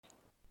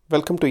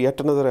Welcome to yet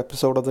another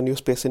episode of the New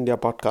Space India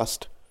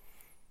podcast.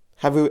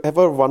 Have you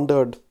ever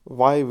wondered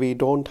why we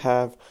don't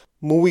have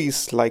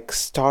movies like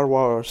Star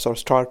Wars or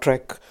Star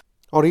Trek,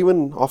 or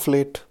even of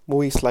late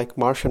movies like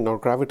Martian or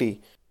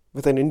Gravity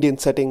with an Indian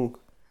setting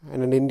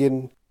and an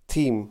Indian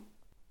theme,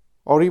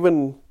 or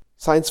even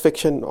science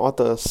fiction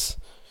authors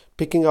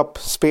picking up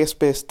space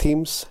based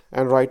themes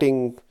and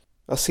writing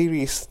a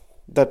series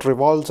that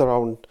revolves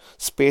around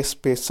space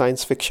based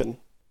science fiction?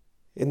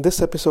 In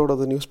this episode of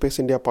the New Space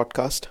India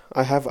podcast,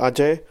 I have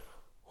Ajay,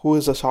 who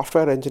is a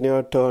software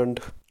engineer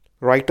turned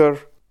writer,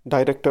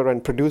 director,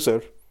 and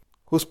producer,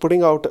 who's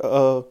putting out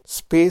a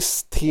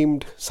space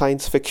themed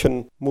science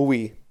fiction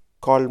movie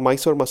called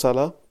Mysore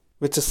Masala,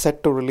 which is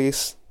set to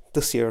release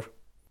this year.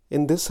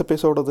 In this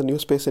episode of the New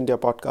Space India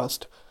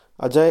podcast,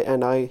 Ajay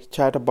and I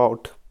chat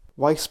about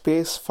why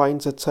space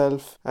finds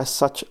itself as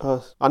such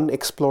an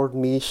unexplored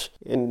niche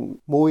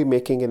in movie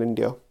making in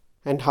India,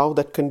 and how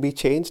that can be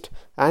changed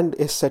and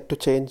is set to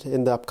change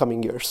in the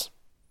upcoming years.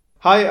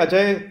 Hi,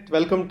 Ajay.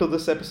 Welcome to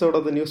this episode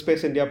of the New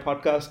Space India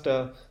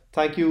podcast.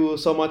 Thank you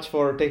so much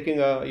for taking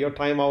your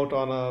time out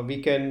on a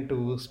weekend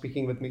to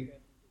speaking with me.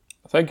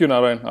 Thank you,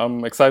 Narayan.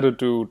 I'm excited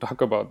to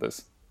talk about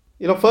this.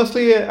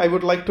 Firstly, I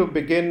would like to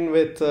begin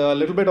with a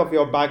little bit of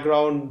your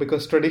background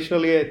because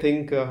traditionally, I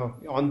think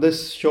on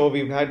this show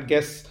we've had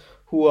guests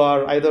who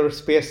are either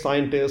space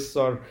scientists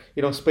or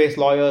space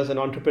lawyers and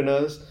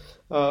entrepreneurs.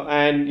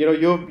 And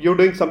you're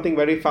doing something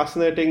very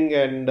fascinating,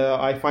 and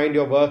I find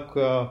your work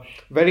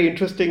very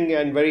interesting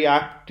and very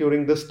apt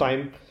during this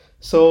time.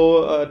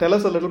 So tell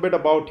us a little bit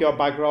about your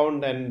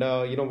background and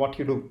what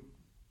you do.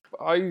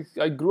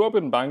 I grew up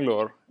in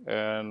Bangalore,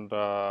 and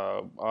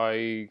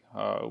I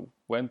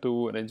went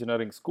to an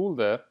engineering school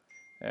there,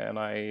 and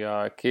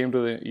I came to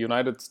the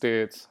United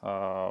States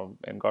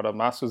and got a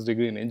master's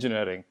degree in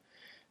engineering.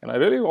 And I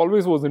really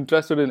always was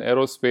interested in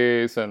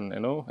aerospace and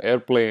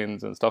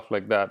airplanes and stuff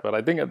like that. But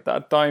I think at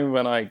that time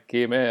when I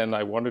came in,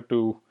 I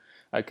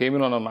came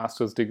in on a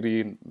master's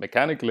degree in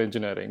mechanical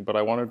engineering, but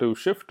I wanted to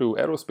shift to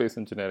aerospace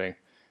engineering.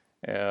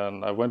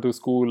 And I went to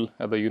school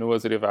at the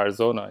University of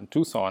Arizona in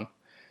Tucson.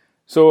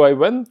 So I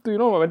went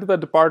to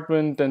that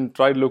department and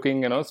tried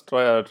looking,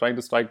 trying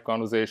to strike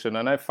conversation.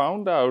 And I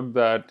found out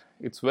that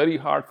it's very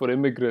hard for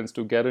immigrants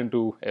to get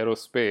into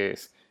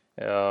aerospace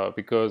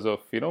because of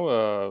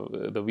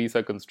the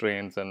visa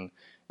constraints, and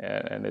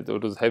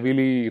it was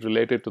heavily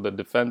related to the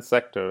defense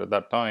sector at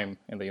that time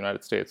in the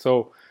United States.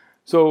 So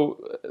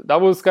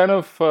that was kind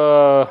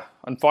of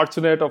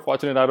unfortunate or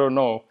fortunate, I don't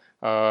know.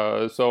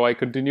 So I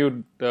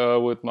continued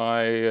with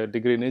my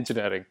degree in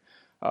engineering,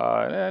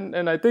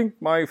 and I think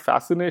my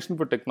fascination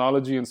for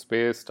technology and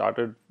space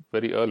started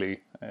very early,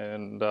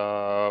 and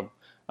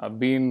I've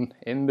been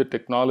in the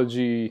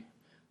technology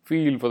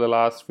field for the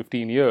last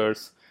 15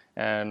 years.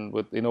 And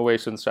with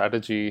innovation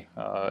strategy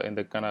in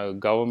the kind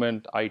of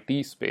government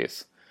IT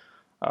space,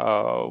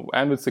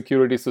 and with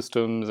security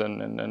systems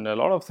and a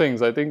lot of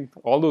things. I think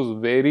all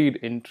those varied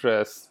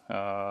interests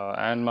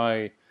and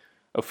my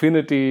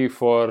affinity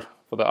for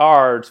the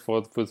arts,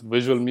 for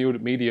visual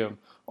medium,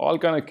 all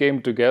kind of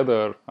came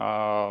together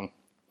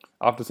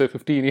after, say,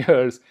 15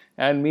 years.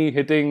 And me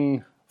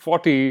hitting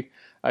 40,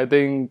 I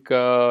think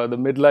the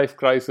midlife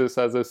crisis,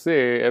 as I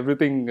say,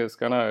 everything has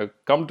kind of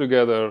come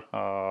together.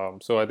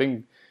 So I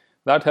think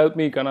that helped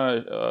me kind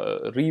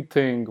of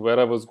rethink where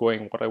I was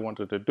going, what I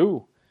wanted to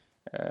do.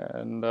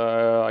 And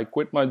I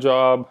quit my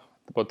job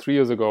about 3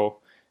 years ago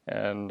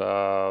and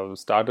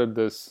started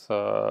this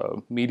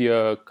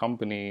media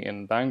company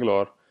in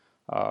Bangalore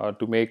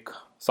to make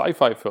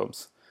sci-fi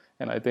films.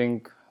 And I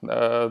think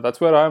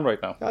that's where I am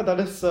right now. Yeah, that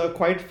is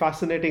quite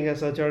fascinating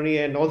as a journey,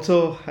 and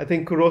also I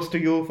think kudos to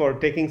you for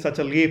taking such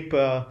a leap,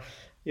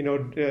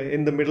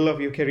 in the middle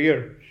of your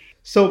career.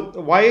 So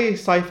why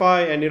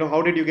sci-fi, and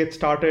how did you get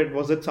started?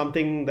 Was it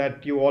something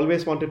that you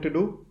always wanted to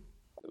do?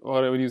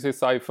 Or when you say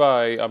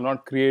sci-fi, I'm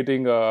not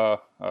creating a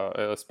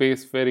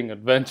spacefaring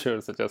adventure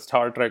such as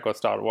Star Trek or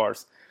Star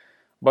Wars,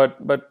 but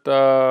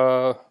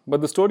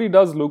the story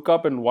does look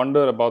up and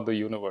wonder about the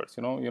universe.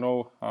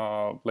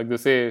 Like they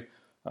say,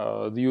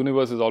 the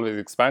universe is always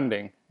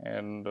expanding,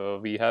 and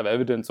we have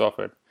evidence of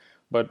it.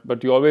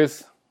 But you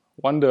always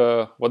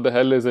wonder, what the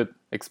hell is it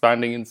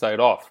expanding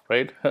inside of,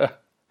 right?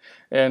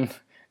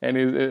 and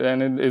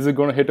is it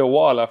going to hit a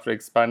wall after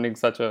expanding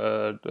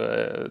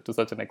to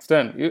such an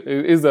extent?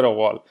 Is there a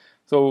wall?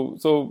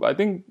 So I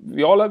think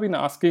we all have been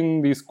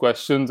asking these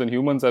questions, and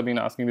humans have been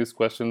asking these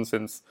questions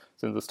since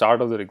the start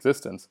of their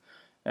existence.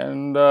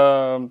 And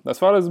as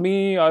far as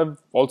me, I've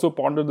also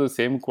pondered the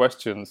same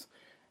questions.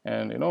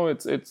 And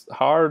it's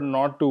hard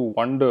not to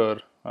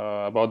wonder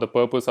about the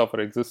purpose of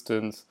our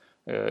existence.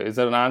 Is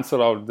there an answer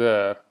out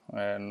there,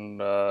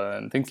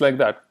 and things like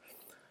that.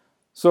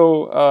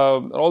 So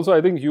also,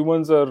 I think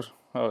humans are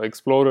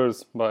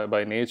explorers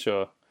by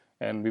nature,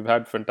 and we've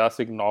had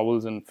fantastic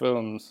novels and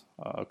films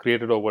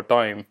created over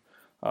time.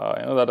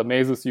 That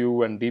amazes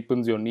you and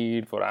deepens your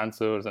need for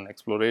answers and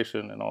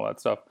exploration and all that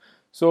stuff.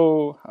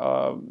 So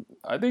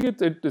I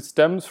think it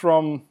stems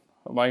from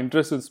my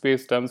interest in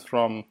space stems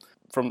from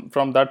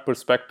that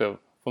perspective,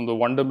 from the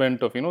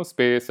wonderment of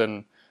space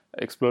and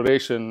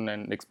exploration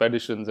and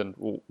expeditions and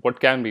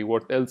what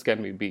else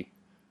can we be.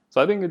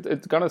 So I think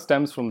it kind of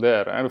stems from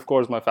there, and of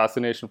course my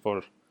fascination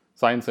for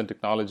science and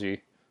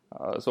technology.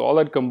 So all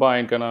that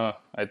combined, kind of,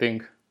 I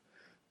think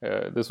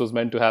this was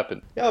meant to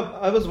happen. Yeah,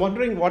 I was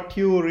wondering what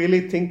you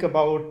really think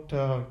about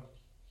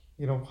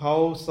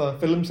how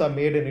films are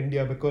made in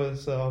India,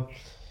 because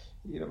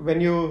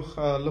when you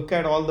look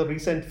at all the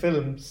recent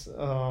films,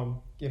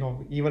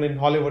 even in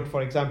Hollywood,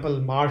 for example,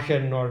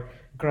 Martian or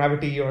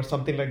Gravity or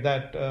something like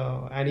that,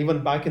 and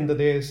even back in the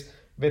days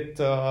with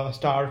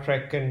Star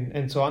Trek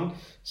and so on.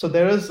 So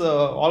there is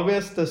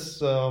always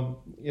this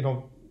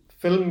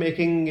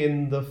filmmaking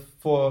in the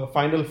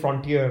final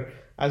frontier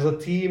as a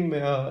theme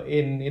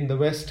in the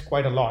West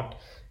quite a lot.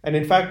 And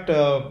in fact,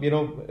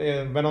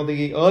 one of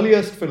the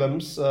earliest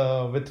films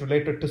with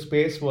related to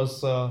space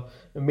was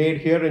made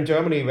here in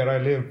Germany, where I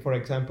live, for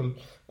example.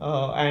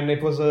 And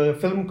it was a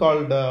film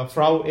called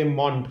Frau im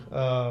Mond,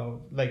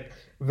 like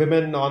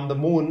women on the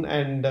moon.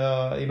 And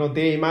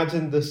they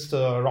imagined this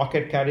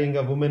rocket carrying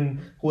a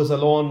woman who was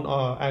alone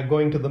and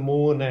going to the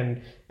moon.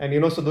 And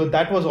so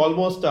that was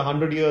almost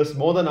 100 years,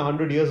 more than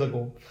 100 years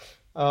ago.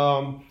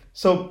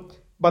 So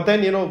but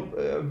then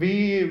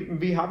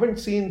we haven't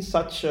seen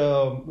such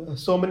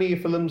so many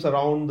films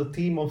around the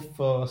theme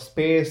of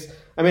space.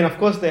 I mean, of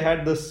course, they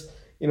had this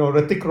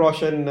Hrithik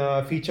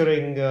Roshan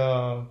featuring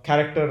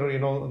character,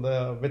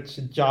 the which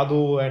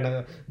Jadoo,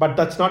 and but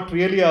that's not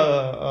really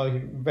a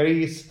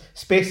very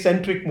space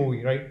centric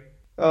movie, right?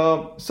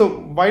 So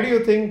why do you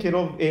think,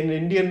 in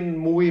Indian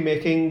movie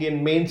making,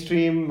 in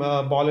mainstream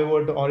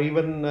Bollywood, or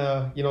even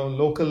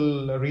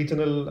local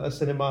regional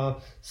cinema,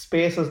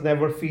 space has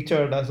never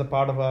featured as a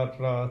part of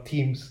our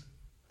themes?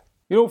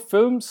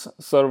 Films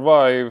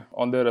survive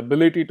on their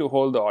ability to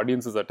hold the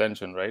audience's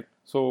attention, right?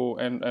 So,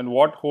 and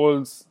what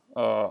holds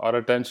our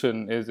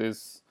attention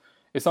is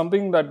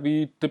something that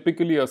we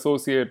typically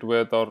associate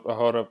with,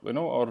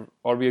 or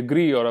we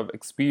agree or have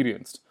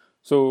experienced.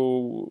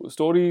 So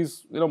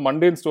stories,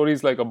 mundane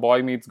stories like a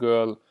boy meets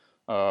girl,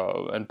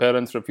 and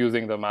parents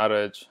refusing the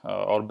marriage,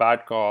 or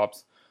bad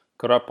cops,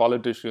 corrupt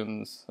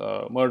politicians,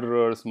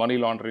 murderers, money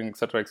laundering,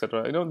 etc.,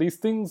 etc. These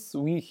things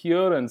we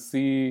hear and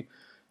see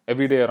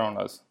every day around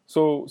us.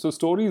 So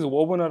stories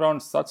woven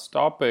around such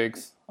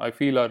topics, I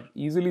feel, are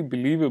easily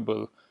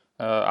believable,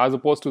 as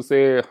opposed to,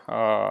 say,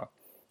 a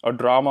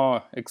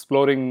drama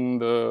exploring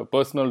the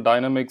personal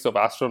dynamics of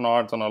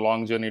astronauts on a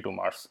long journey to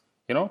Mars.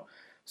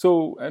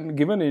 So, and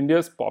given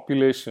India's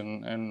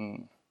population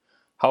and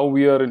how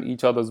we are in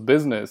each other's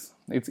business,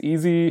 it's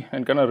easy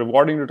and kind of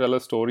rewarding to tell a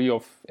story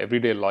of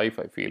everyday life,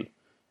 I feel.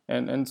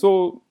 And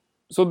so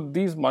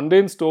these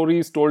mundane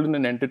stories told in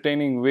an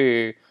entertaining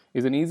way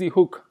is an easy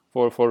hook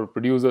for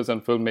producers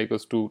and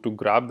filmmakers to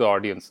grab the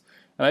audience.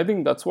 And I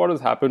think that's what has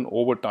happened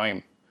over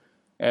time.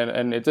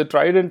 And it's a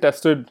tried and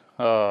tested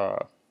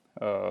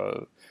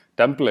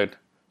template.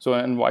 So,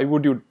 and why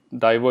would you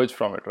diverge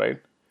from it, right?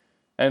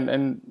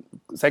 And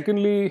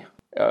secondly,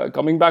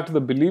 coming back to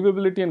the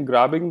believability and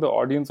grabbing the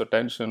audience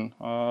attention,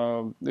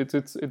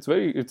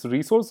 it's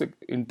resource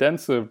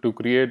intensive to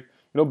create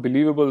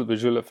believable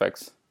visual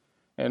effects,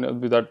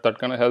 and that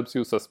kind of helps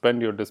you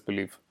suspend your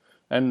disbelief.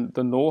 And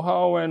the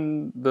know-how,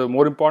 and the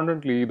more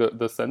importantly,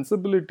 the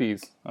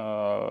sensibilities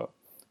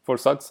for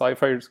such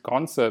sci-fi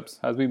concepts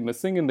has been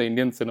missing in the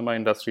Indian cinema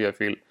industry, I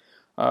feel,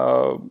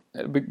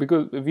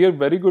 because we are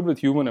very good with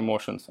human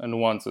emotions and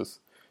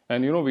nuances,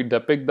 and we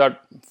depict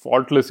that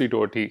faultlessly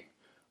to a T.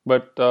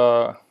 But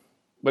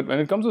when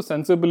it comes to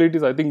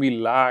sensibilities, I think we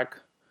lack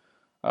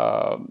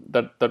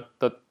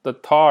the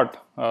thought,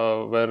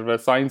 where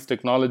science,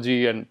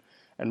 technology, and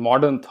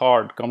modern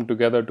thought come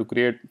together to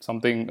create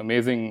something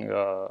amazing,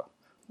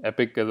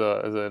 epic as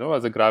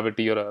a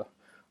Gravity,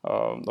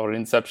 or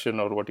Inception,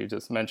 or what you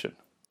just mentioned.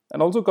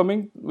 And also,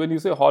 when you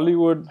say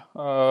Hollywood,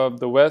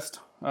 the West,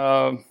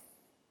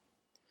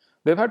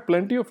 they've had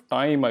plenty of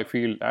time, I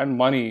feel, and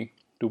money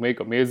to make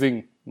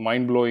amazing,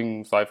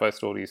 mind-blowing sci-fi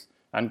stories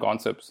and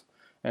concepts.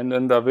 And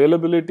then the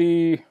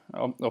availability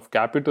of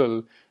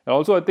capital. And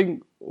also, I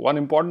think one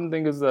important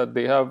thing is that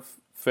they have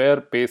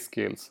fair pay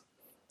scales,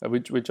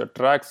 which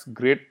attracts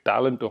great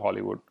talent to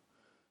Hollywood.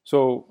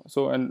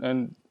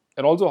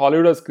 And also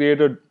Hollywood has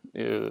created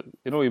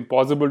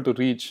impossible to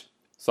reach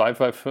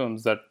sci-fi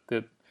films that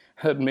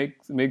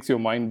makes your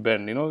mind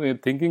bend. You're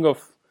thinking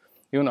of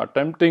even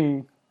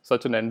attempting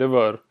such an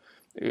endeavor.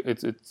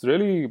 It's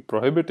really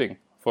prohibiting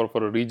for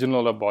a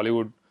regional or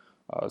Bollywood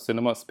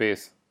cinema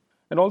space.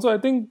 And also, I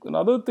think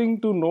another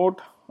thing to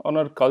note on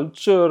our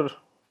culture,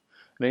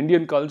 the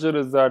Indian culture,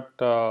 is that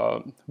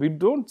we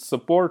don't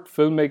support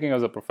filmmaking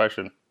as a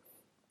profession.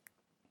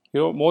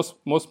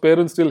 Most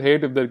parents still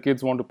hate if their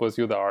kids want to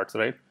pursue the arts,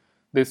 right?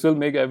 They still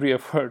make every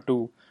effort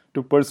to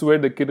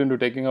persuade the kid into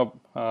taking up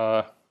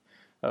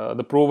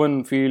the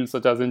proven fields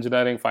such as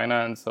engineering,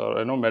 finance,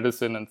 or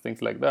medicine and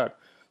things like that.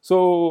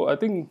 So I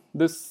think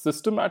this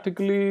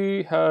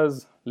systematically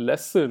has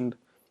lessened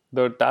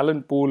the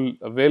talent pool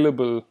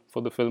available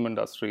for the film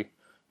industry.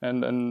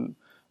 And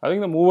I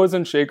think the movers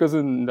and shakers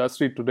in the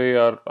industry today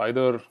are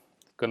either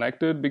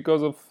connected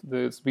because of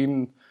this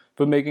been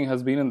filmmaking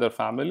has been in their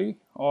family,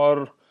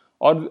 or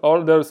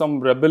there are some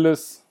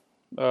rebellious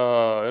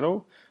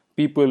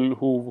people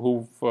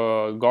who've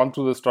gone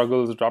through the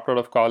struggles, dropped out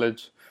of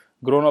college,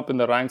 grown up in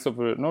the ranks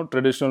of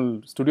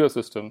traditional studio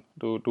system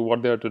to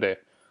what they are today.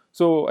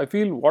 So I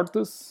feel what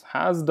this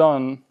has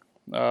done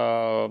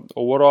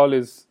overall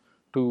is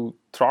to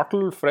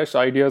throttle fresh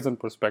ideas and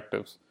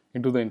perspectives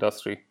into the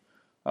industry.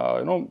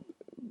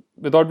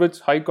 Without which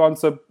high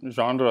concept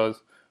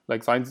genres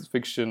like science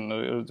fiction,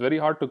 it's very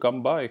hard to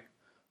come by.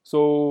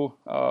 So,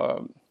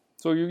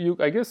 you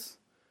I guess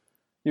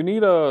you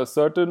need a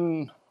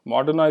certain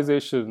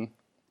modernization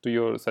to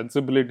your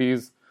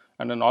sensibilities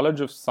and a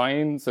knowledge of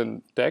science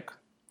and tech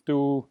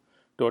to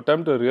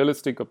attempt a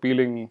realistic,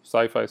 appealing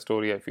sci-fi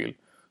story. I feel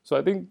so.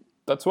 I think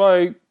that's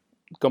why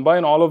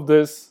combine all of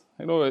this.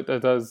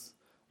 It has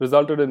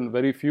resulted in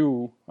very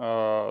few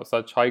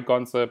such high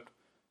concept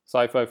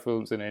sci-fi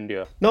films in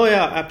India. No,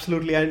 yeah,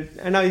 absolutely.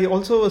 And I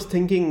also was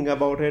thinking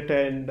about it,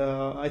 and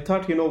I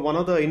thought, one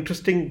of the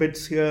interesting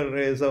bits here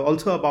is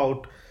also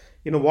about,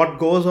 what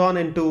goes on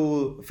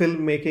into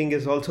filmmaking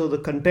is also the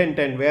content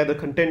and where the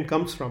content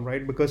comes from,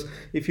 right? Because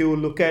if you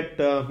look at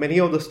many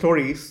of the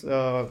stories,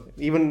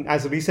 even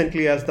as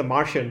recently as The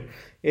Martian,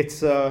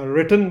 it's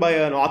written by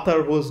an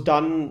author who's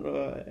done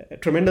a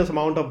tremendous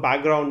amount of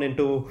background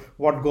into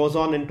what goes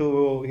on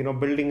into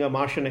building a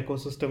Martian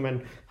ecosystem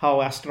and how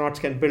astronauts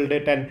can build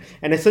it, and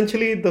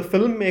essentially the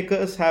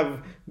filmmakers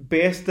have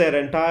based their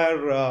entire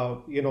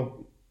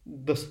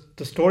the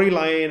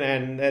storyline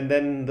and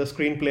then the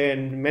screenplay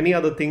and many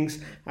other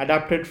things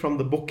adapted from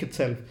the book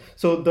itself.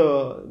 So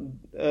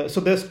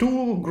there's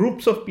two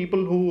groups of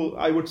people who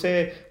I would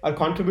say are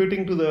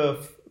contributing to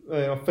the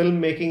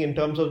filmmaking in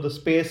terms of the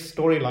space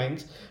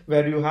storylines,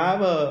 where you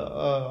have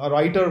a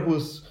writer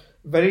who's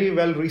very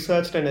well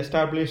researched and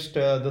established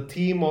the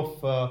theme of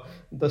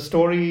the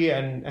story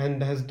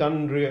and has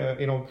done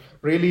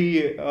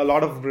really a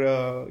lot of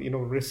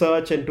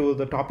research into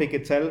the topic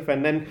itself,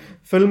 and then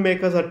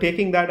filmmakers are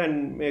taking that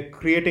and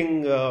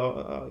creating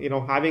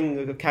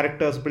having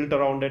characters built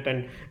around it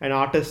and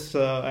artists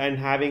and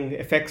having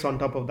effects on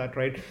top of that,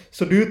 right?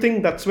 So do you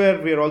think that's where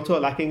we're also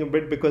lacking a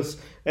bit, because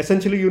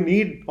essentially you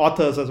need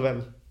authors as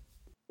well?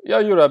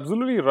 Yeah, you're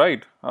absolutely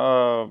right.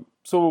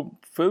 So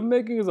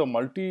filmmaking is a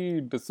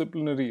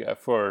multidisciplinary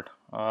effort,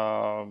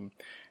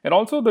 and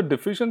also the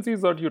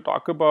deficiencies that you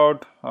talk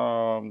about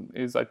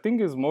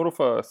is more of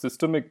a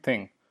systemic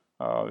thing.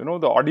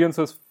 The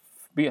audiences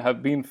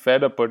have been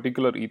fed a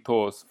particular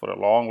ethos for a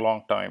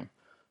long time,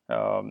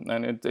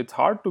 and it's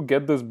hard to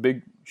get this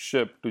big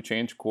ship to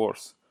change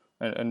course.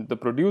 And the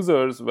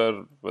producers,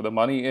 where the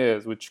money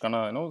is, which kind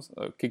of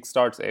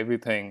kickstarts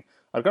everything,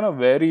 are kind of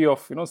wary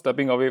of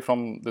stepping away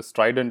from the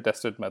tried and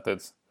tested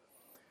methods.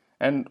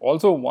 And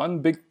also one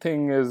big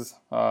thing is,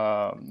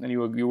 and you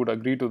would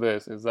agree to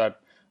this, is that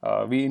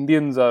we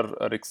Indians are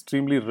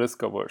extremely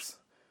risk averse.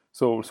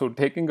 So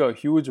taking a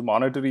huge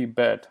monetary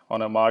bet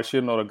on a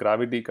Martian or a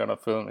Gravity kind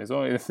of film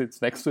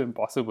it's next to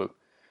impossible.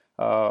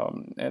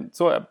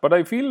 But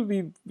I feel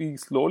we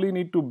slowly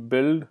need to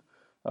build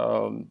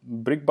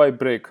brick by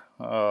brick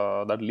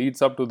that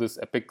leads up to this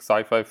epic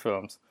sci-fi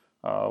films,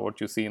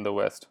 what you see in the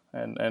West,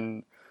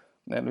 and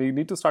we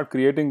need to start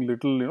creating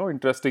little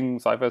interesting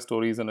sci-fi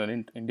stories in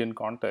an Indian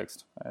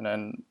context,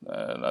 and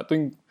I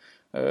think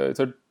it's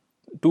a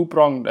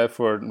two-pronged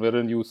effort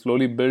wherein you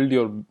slowly build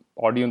your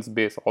audience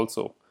base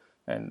also,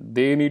 and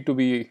they need to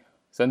be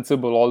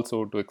sensible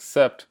also to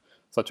accept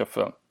such a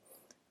film,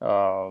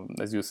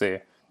 as you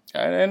say.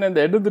 And at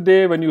the end of the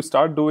day, when you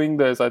start doing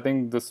this, I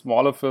think the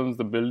smaller films,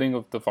 the building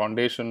of the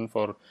foundation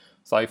for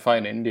sci-fi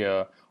in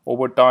India,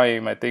 over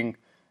time, I think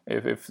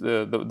if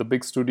the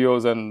big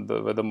studios and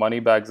where the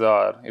money bags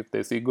are, if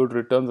they see good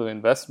returns on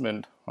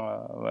investment,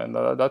 and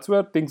that's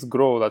where things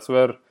grow. That's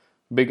where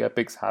big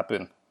epics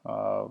happen,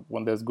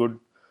 when there's good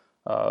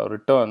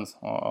returns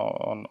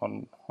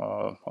on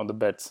the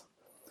bets.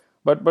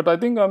 But I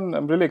think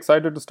I'm really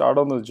excited to start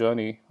on this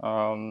journey.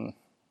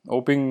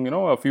 Hoping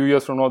a few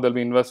years from now there'll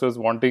be investors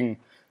wanting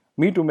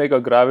me to make a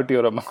Gravity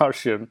or a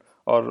Martian,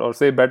 or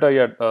say better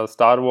yet,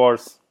 Star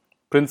Wars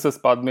Princess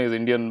Padme's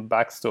Indian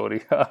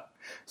backstory.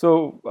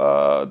 So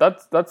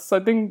that's I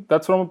think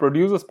that's from a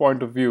producer's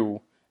point of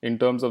view in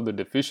terms of the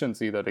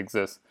deficiency that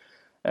exists,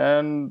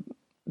 and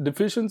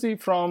deficiency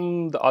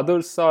from the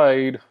other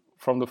side,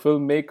 from the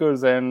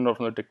filmmakers end or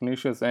from the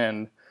technicians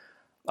end.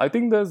 I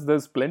think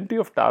there's plenty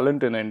of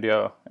talent in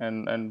India,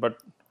 but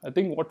I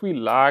think what we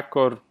lack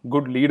are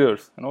good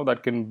leaders,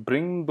 that can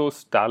bring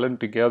those talent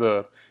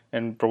together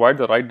and provide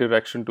the right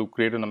direction to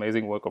create an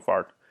amazing work of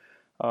art.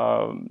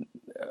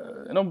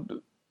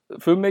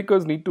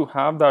 Filmmakers need to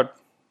have that,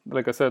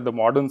 like I said, the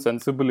modern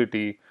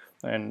sensibility,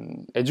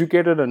 and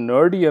educated and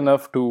nerdy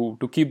enough to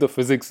keep the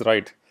physics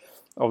right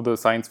of the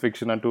science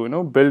fiction, and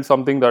to build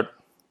something that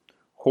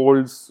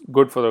holds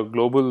good for a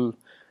global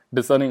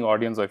discerning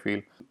audience, I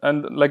feel.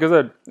 And like I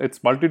said, it's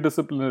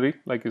multidisciplinary,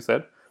 like you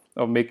said,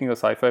 of making a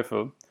sci-fi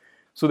film.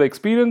 So the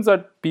experience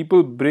that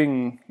people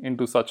bring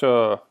into such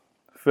a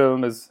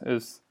film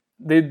is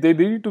they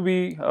need to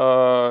be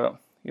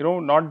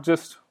not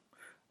just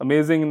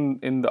amazing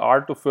in the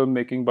art of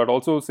filmmaking, but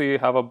also say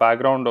have a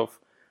background of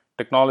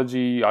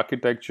technology,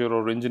 architecture,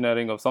 or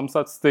engineering, or some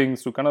such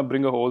things to kind of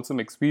bring a wholesome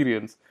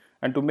experience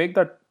and to make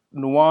that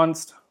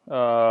nuanced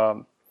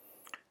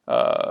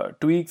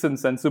tweaks and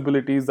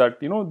sensibilities that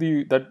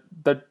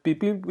that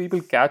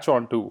people catch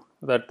on to,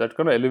 that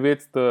kind of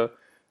elevates the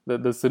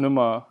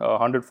cinema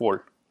hundredfold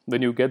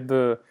when you get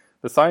the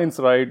science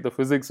right, the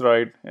physics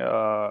right,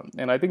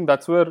 and I think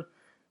that's where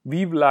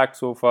we've lacked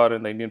so far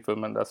in the Indian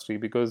film industry,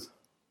 because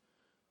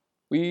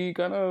we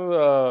kind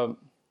of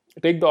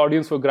take the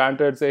audience for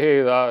granted, say,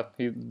 hey,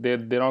 they're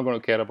not going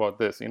to care about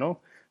this.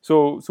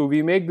 So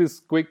we make these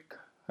quick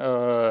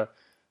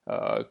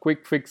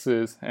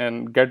fixes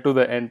and get to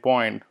the end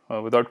point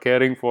without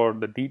caring for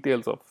the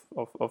details of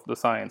the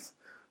science.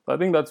 So I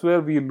think that's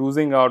where we're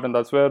losing out, and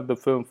that's where the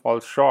film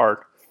falls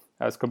short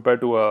as compared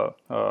to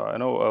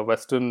a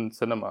Western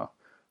cinema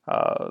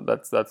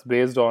that's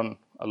based on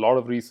a lot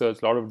of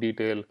research, a lot of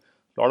detail,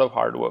 a lot of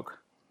hard work,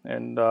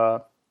 and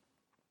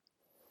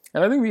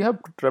I think we have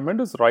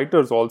tremendous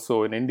writers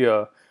also in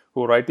India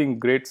who are writing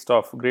great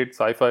stuff, great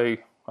sci-fi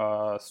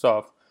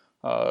stuff.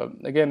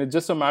 Again, it's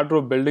just a matter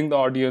of building the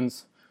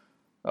audience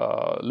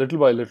little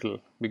by little,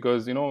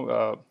 because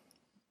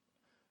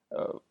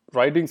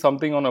writing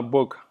something on a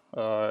book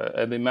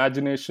and the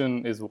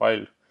imagination is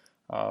wild.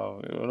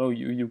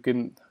 You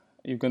can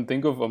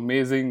think of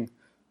amazing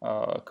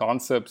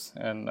concepts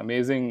and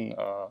amazing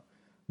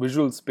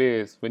visual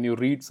space when you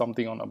read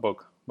something on a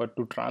book, but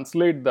to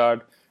translate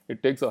that,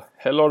 it takes a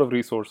hell lot of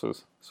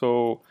resources.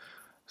 So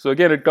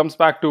again, it comes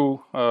back to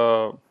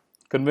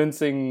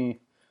convincing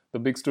the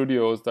big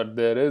studios that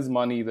there is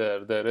money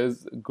there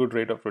is a good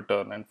rate of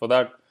return, and for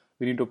that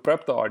we need to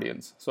prep the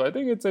audience. So I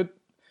think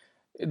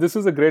this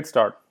is a great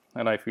start,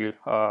 and I feel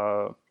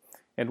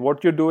and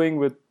what you're doing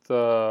with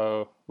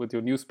your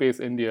New Space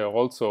India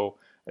also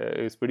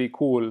is pretty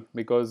cool,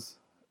 because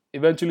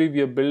eventually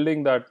we are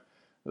building that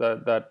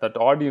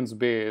audience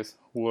base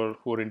who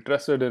are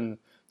interested in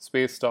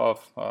space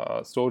stuff,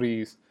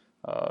 stories,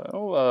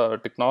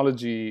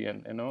 technology,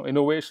 and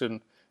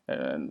innovation,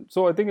 and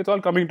so I think it's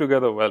all coming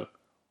together well.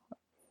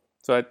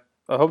 So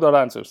I hope that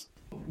answers.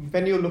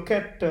 When you look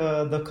at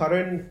the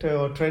current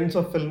trends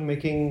of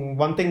filmmaking,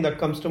 one thing that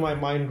comes to my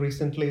mind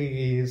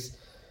recently is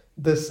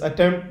this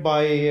attempt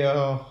by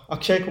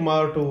Akshay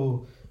Kumar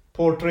to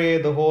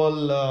portray the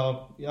whole,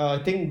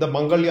 I think, the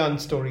Mangalyaan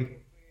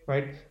story,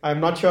 right? I'm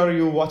not sure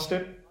you watched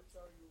it.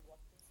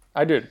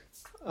 I did.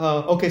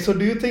 Okay, so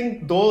do you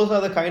think those are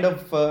the kind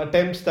of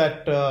attempts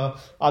that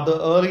are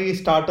the early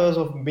starters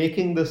of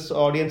making this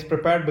audience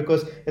prepared?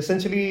 Because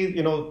essentially,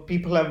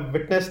 people have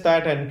witnessed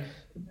that, and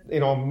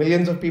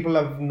millions of people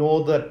have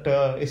know that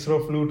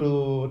ISRO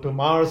flew to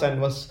Mars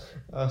and was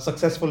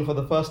successful for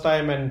the first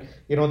time, and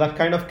that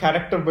kind of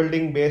character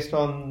building based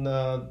on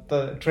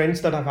the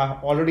trends that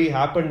have already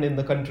happened in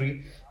the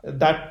country.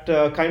 That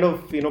kind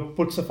of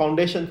puts a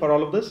foundation for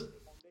all of this.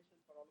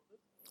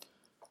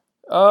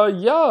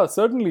 Yeah,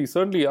 certainly.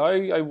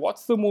 I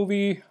watched the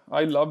movie.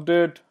 I loved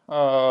it.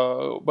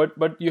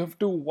 But you have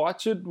to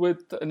watch it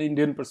with an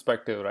Indian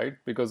perspective, right?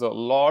 Because a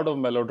lot of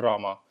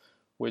melodrama,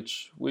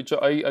 which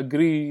I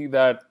agree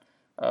that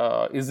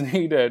is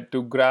needed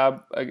to to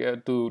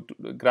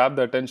grab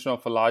the attention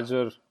of a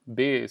larger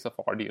base of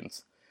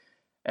audience.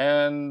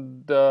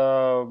 And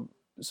but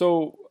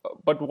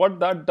what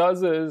that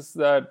does is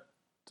that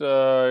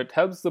it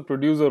helps the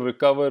producer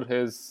recover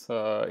his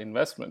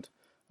investment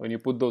when you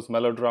put those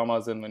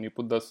melodramas in, when you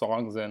put the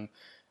songs in,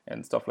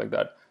 and stuff like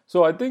that.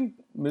 So I think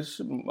the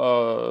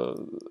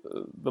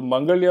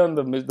Mangalyaan,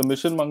 the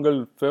Mission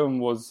Mangal film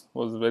was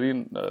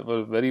very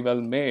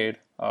well made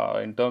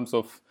in terms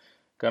of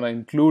kind of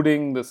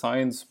including the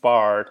science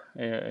part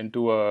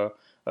into a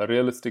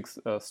realistic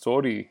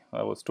story,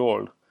 I was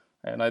told.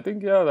 And I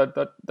think, yeah,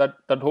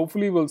 that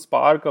hopefully will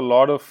spark a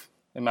lot of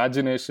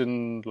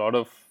imagination, a lot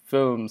of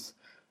films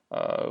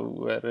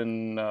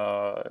wherein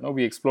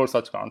we explore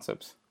such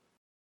concepts.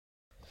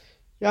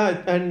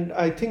 Yeah, and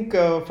I think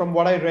from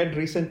what I read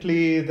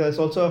recently, there's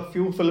also a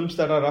few films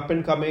that are up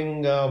and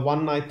coming.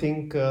 One, I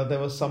think there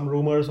was some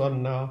rumors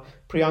on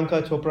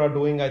Priyanka Chopra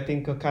doing, I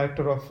think, a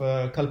character of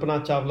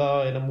Kalpana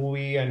Chawla in a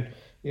movie, and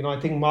I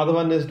think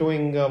Madhavan is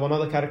doing one of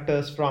the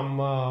characters from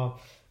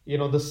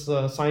this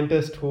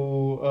scientist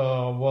who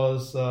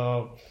was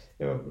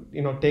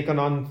taken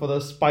on for the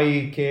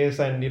spy case,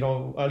 and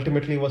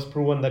ultimately was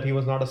proven that he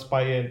was not a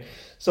spy. And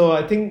so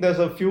I think there's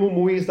a few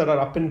movies that are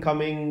up and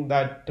coming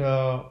that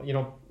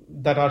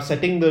that are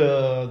setting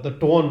the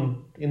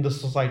tone in the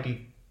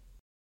society.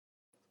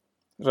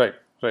 Right.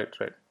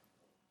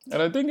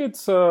 And I think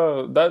it's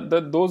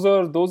that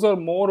those are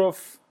more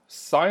of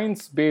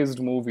science-based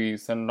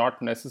movies and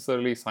not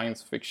necessarily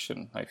science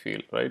fiction, I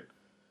feel, right?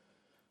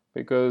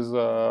 Because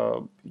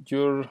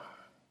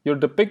you're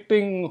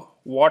depicting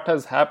what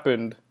has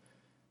happened,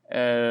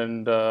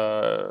 and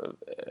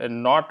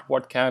not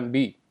what can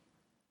be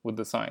with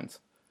the science.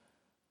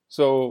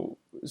 So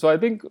I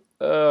think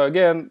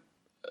again,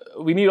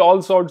 we need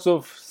all sorts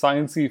of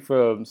sciencey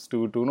films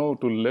to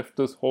lift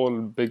this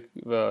whole big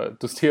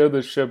to steer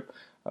the ship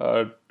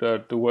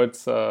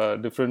towards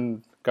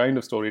different kind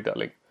of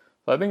storytelling.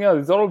 So I think yeah,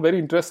 these are all very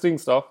interesting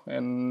stuff,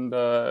 and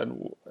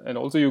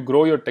also you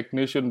grow your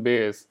technician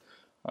base,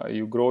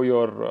 you grow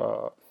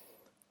your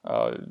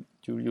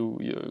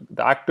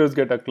the actors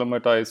get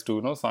acclimatized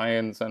to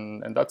science,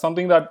 and that's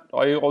something that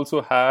I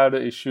also had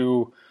an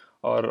issue,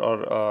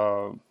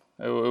 or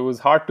it was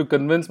hard to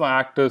convince my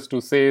actors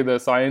to say the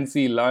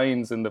sciencey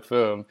lines in the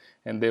film,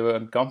 and they were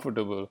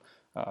uncomfortable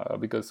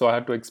because so I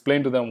had to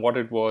explain to them what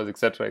it was,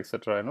 etc.,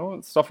 etc.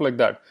 Stuff like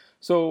that.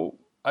 So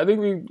I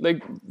think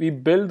we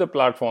build the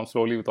platform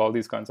slowly with all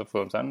these kinds of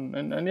films,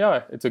 and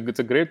yeah, it's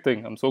a great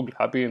thing. I'm so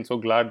happy and so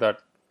glad that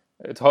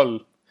it's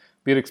all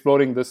we're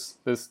exploring this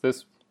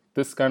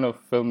kind of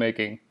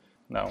filmmaking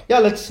now. Yeah,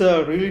 let's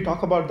really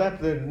talk about that.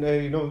 Then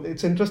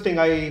it's interesting.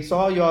 I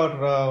saw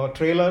your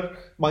trailer,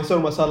 Mysore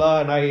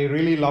Masala, and I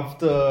really loved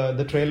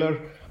the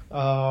trailer.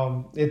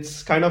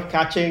 It's kind of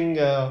catching.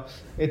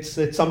 It's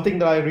something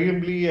that I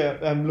really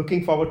am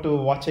looking forward to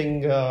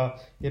watching.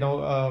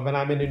 When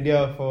I'm in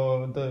India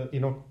for the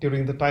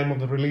during the time of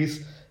the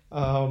release.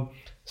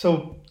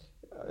 So,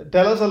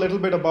 tell us a little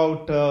bit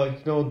about the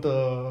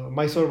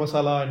Mysore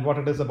Masala and what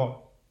it is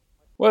about.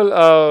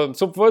 Well,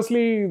 so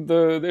firstly,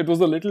 it was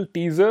a little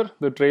teaser.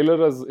 The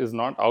trailer is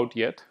not out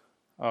yet.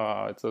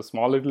 It's a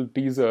small little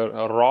teaser,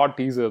 a raw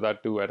teaser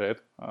that too at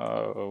it,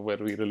 where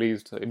we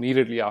released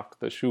immediately after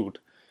the shoot.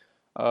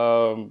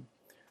 Um,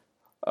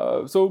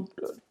 so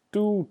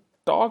to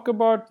talk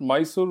about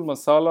Mysore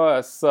Masala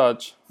as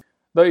such,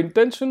 the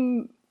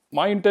intention,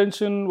 my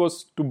intention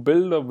was to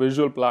build a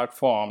visual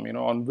platform,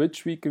 on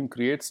which we can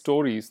create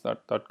stories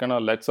that kind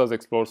of lets us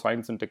explore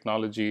science and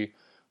technology,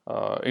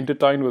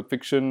 intertwined with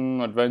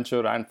fiction,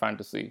 adventure, and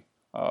fantasy.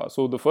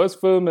 So the first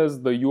film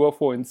is the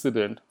UFO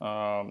incident.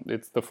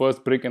 It's the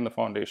first brick in the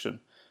foundation.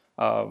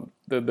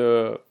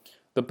 The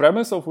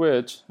premise of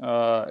which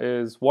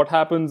is what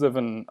happens if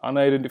an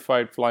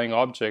unidentified flying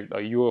object, a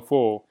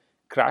UFO,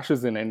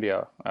 crashes in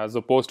India as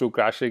opposed to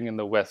crashing in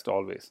the West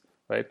always,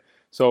 right?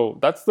 So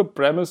that's the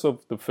premise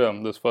of the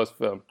film, this first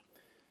film,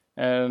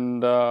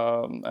 and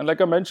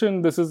like I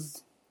mentioned, this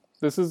is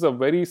a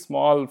very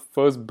small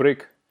first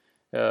brick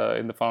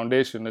in the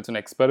foundation. It's an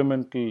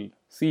experimental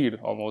seed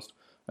almost,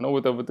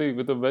 with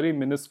a very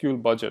minuscule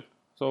budget.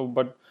 So,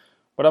 but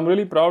I'm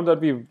really proud that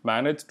we've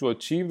managed to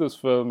achieve this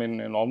film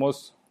in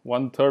almost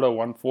one third or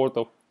one fourth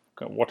of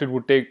what it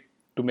would take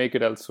to make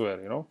it elsewhere.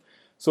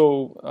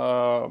 So,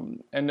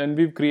 and then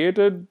we've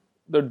created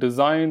the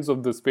designs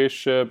of the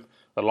spaceship,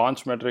 the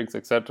launch metrics,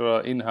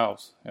 etc.,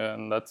 in-house,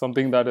 and that's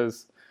something that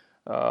is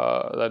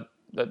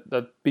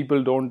that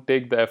people don't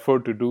take the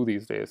effort to do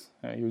these days.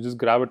 You just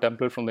grab a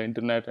template from the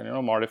internet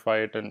and modify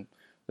it and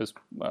just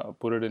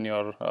put it in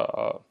your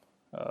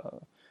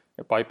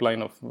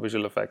pipeline of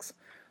visual effects.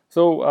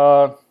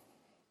 So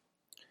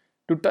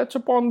to touch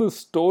upon the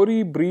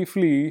story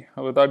briefly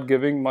without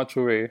giving much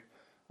away,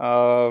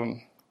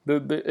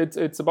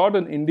 it's about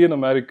an Indian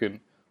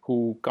American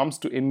who comes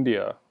to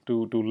India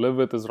to live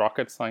with his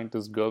rocket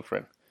scientist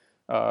girlfriend.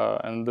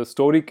 And the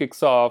story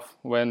kicks off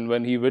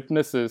when he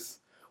witnesses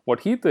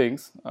what he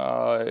thinks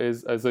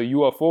is as a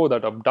UFO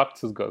that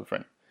abducts his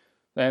girlfriend.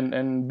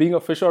 And being a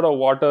fish out of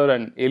water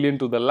and alien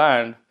to the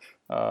land,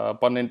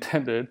 pun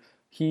intended,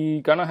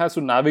 he kind of has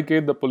to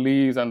navigate the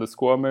police and the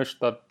skirmish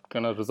that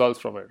kind of results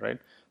from it, right?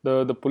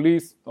 The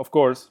police, of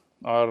course,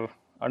 are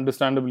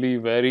understandably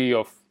wary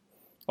of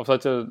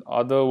such an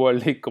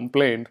otherworldly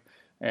complaint,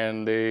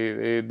 and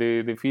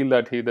they feel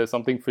that there's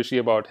something fishy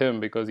about him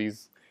because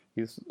he's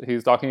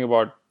talking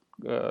about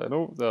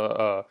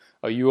a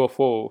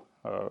UFO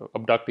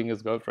abducting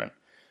his girlfriend.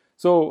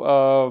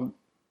 So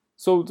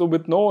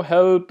with no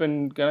help,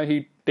 and kind of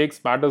he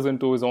takes matters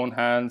into his own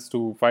hands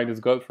to find his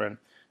girlfriend.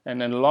 And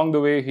then along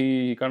the way,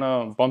 he kind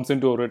of bumps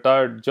into a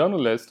retired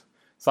journalist,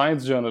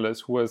 science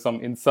journalist, who has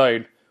some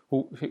insight,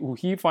 who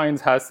he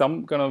finds has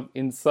some kind of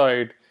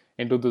insight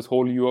into this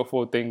whole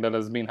UFO thing that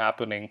has been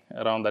happening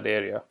around that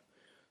area.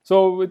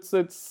 So it's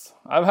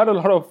I've had a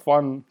lot of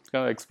fun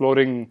kind of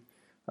exploring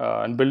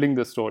and building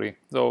this story.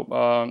 So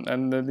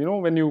and then,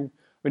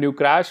 when you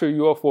crash a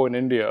UFO in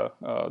India,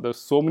 there's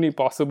so many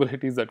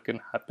possibilities that can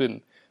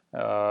happen,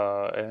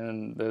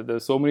 and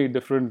there's so many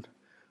different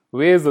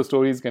ways the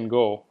stories can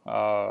go.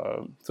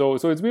 So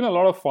it's been a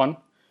lot of fun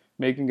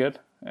making it,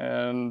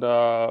 and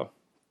I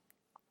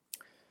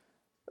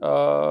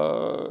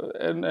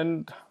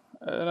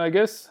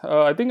guess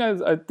I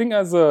think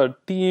as a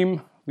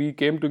team we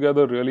came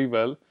together really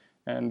well,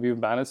 and we've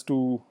managed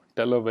to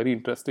tell a very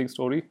interesting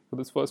story for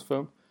this first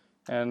film,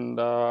 and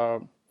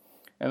the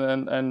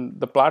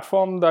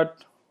platform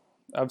that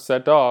I've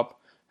set up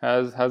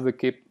has the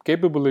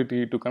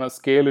capability to kind of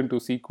scale into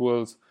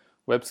sequels,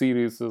 web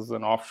series,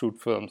 and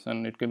offshoot films,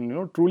 and it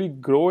can truly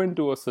grow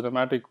into a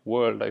cinematic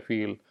world, I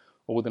feel,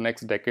 over the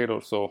next decade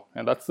or so.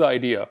 And that's the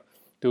idea,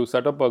 to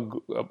set up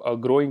a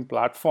growing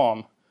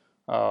platform,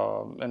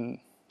 and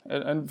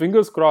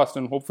fingers crossed,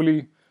 and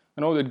hopefully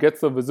it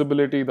gets the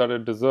visibility that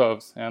it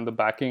deserves and the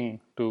backing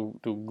to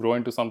grow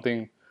into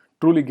something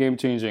truly game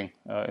changing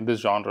in this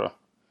genre.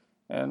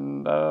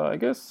 And I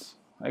guess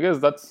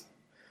that's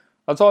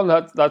all.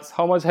 That's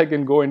how much I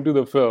can go into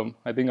the film.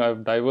 I think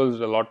I've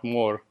divulged a lot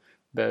more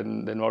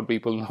than what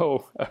people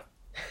know.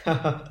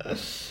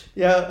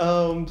 Yeah.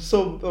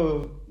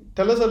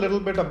 Tell us a little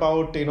bit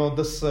about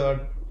this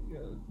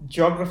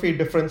geography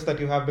difference that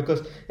you have,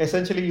 because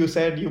essentially you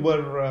said you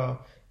were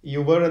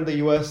in the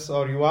US,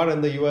 or you are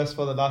in the US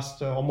for the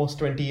last almost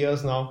 20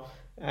 years now,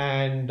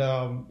 and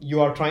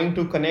you are trying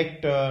to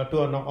connect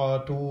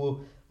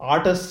to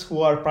artists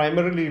who are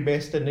primarily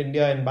based in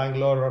India, in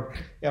Bangalore or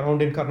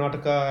around in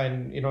Karnataka,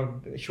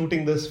 and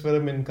shooting this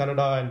film in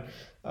Canada.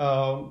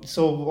 And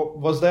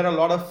was there a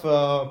lot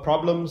of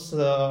problems,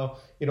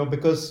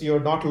 because you're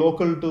not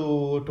local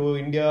to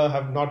India,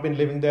 have not been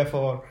living there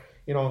for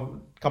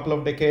couple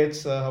of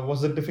decades?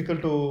 Was it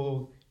difficult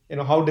to,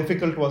 how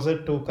difficult was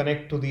it to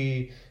connect to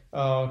the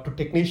to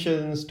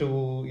technicians,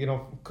 to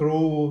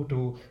crew,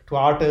 to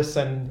artists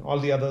and all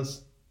the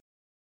others?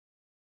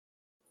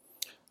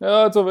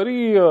 Yeah, it's a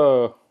very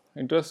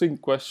interesting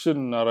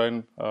question,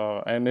 Narayan,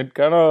 and it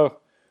kind of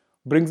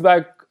brings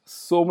back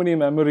so many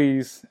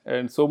memories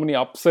and so many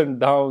ups and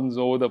downs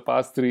over the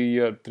past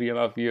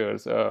 3.5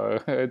 years.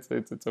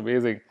 It's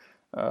amazing.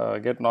 I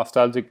get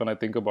nostalgic when I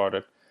think about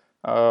it.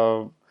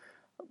 Uh,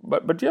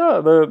 but yeah,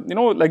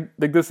 like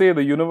they say,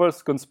 the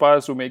universe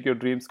conspires to make your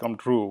dreams come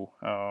true.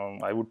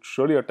 I would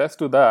surely attest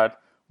to that.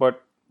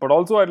 But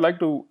also, I'd like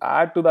to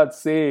add to that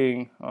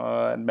saying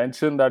and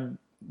mention that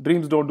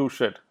dreams don't do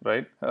shit,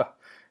 right?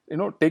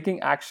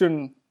 Taking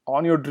action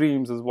on your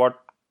dreams is what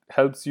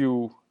helps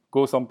you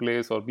go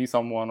someplace or be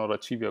someone or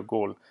achieve your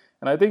goal.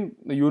 And I think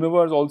the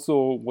universe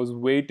also was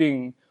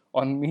waiting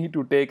on me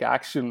to take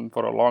action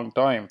for a long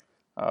time.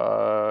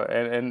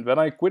 And when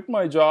I quit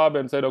my job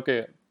and said,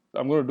 okay,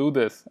 I'm going to do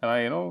this, and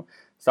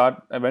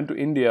I went to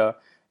India,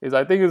 is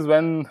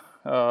when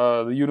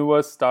the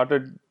universe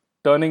started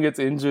turning its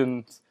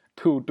engines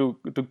to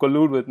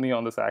collude with me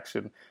on this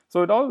action.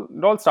 So it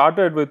all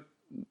started with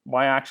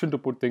my action to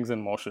put things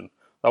in motion.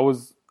 That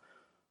was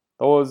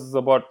that was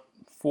about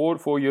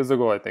four years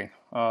ago, I think,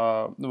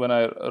 when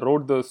I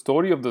wrote the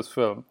story of this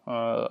film.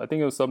 I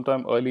think it was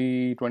sometime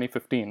early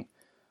 2015,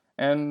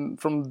 and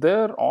from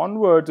there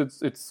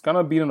onwards, it's kind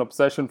of been an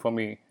obsession for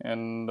me.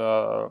 And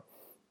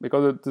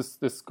because of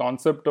this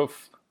concept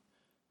of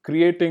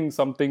creating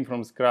something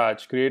from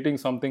scratch, creating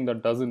something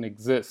that doesn't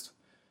exist.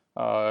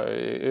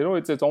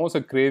 It's almost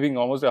a craving,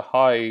 almost a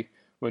high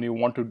when you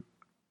want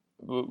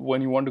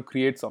to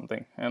create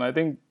something. And I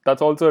think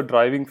that's also a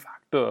driving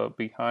factor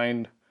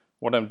behind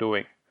what I'm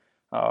doing.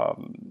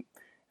 Um,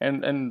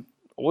 and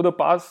over the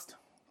past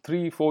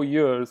 3-4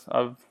 years,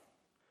 I've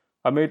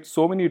made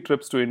so many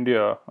trips to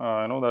India.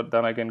 I know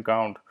that I can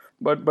count.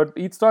 But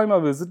each time I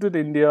visited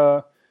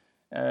India,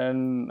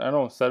 and I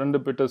know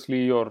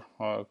serendipitously or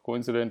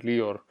coincidentally,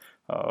 or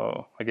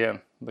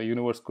again the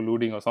universe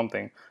colluding or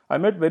something, I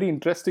met very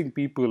interesting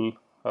people,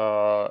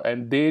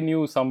 and they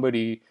knew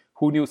somebody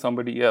who knew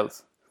somebody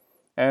else.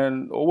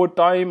 And over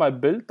time, I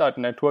built that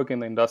network in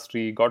the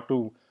industry, got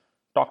to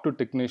talk to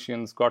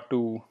technicians, got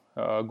to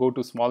go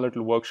to small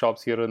little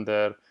workshops here and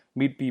there,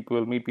 meet people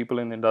in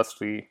the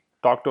industry,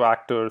 talk to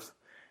actors.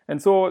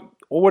 And so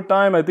over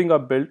time, I think I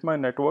built my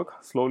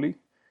network slowly.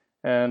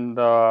 And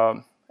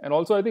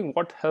also, I think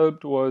what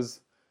helped was,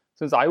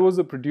 since I was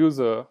a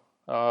producer,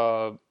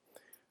 uh,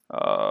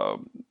 uh,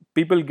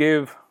 people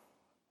gave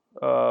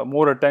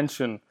more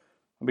attention,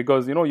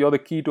 because you're the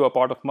key to a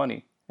pot of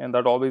money, and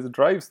that always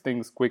drives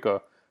things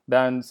quicker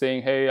than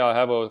saying, hey, I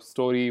have a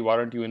story, why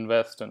don't you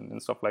invest,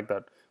 and stuff like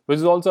that. Which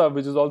is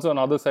also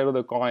another side of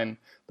the coin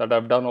that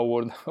I've done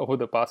over over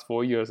the past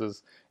 4 years,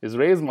 is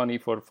raise money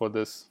for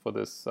this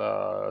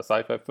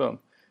sci-fi film.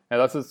 And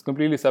that's a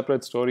completely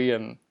separate story.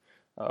 And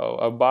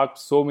I've barked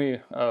so many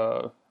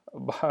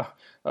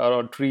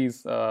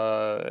trees,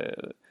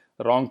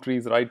 wrong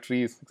trees, right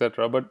trees,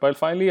 etc. But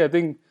finally, I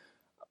think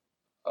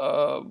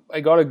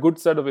I got a good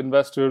set of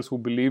investors who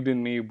believed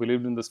in me,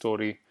 believed in the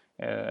story,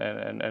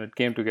 and it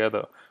came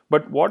together.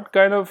 But what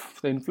kind of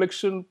the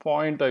inflection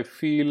point I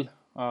feel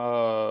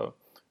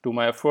to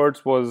my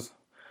efforts was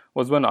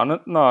when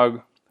Anant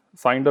Nag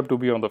signed up to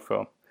be on the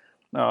film.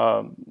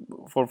 Uh,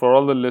 for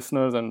all the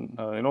listeners, and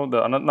the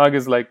Anant Nag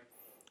is like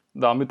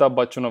the Amitabh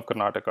Bachchan of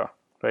Karnataka,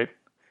 right?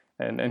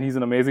 And he's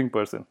an amazing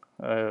person.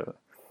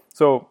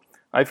 So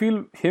I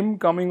feel him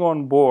coming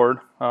on board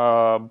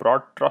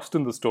brought trust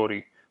in the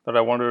story that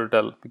I wanted to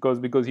tell,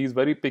 because he's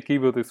very picky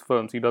with his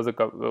films. He does a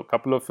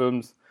couple of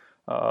films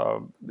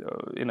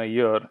in a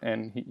year,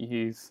 and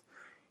he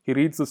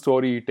reads the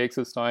story, he takes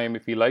his time.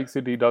 If he likes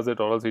it, he does it,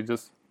 or else he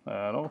just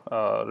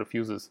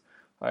refuses.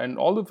 And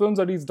all the films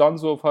that he's done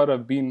so far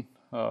have been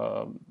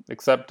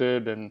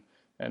accepted, and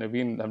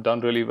have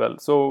done really well.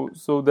 So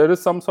there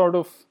is some sort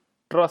of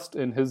trust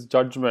in his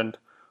judgment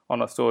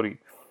on a story.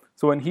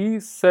 So when he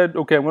said,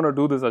 "Okay, I'm going to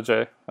do this,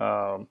 Ajay,"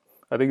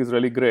 I think it's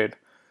really great.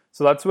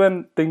 So that's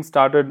when things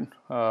started,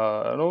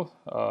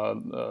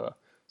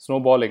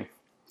 snowballing.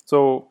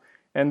 So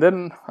And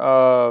then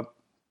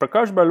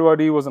Prakash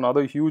Belwadi was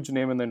another huge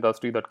name in the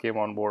industry that came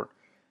on board.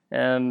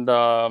 And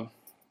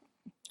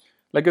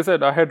like I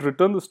said, I had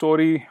written the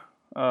story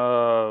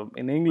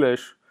in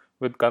English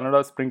with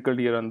Kannada sprinkled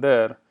here and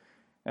there.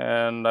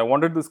 And I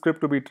wanted the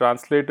script to be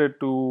translated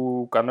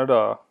to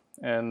Kannada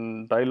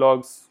and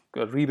dialogues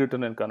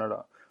rewritten in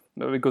Kannada,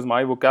 because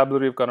my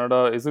vocabulary of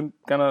Kannada isn't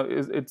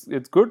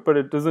it's good, but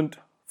it isn't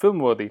film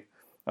worthy,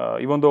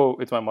 even though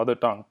it's my mother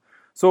tongue.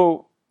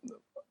 So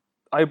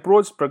I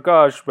approached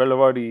Prakash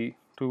Belawadi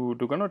to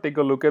kind of take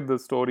a look at the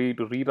story,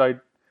 to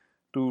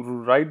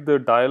write the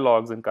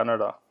dialogues in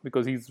Kannada,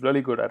 because he's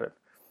really good at it.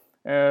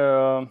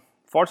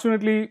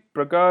 Fortunately,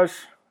 Prakash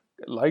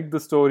liked the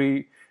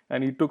story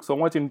and he took so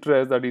much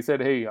interest that he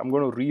said, "Hey, I'm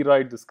going to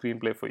rewrite the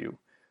screenplay for you."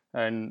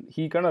 And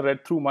he kind of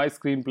read through my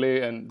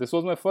screenplay, and this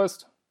was my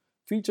first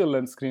feature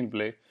length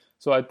screenplay.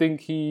 So I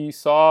think he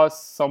saw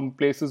some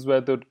places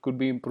where there could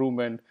be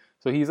improvement.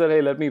 So he said,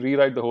 "Hey, let me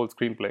rewrite the whole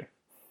screenplay."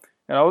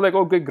 And I was like,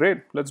 "Okay,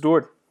 great, let's do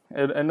it."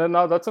 And then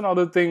now that's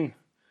another thing.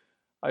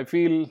 I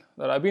feel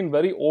that I've been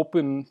very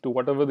open to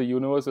whatever the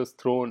universe has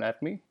thrown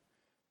at me,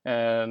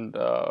 and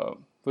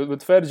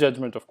with fair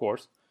judgment, of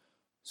course.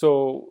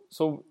 So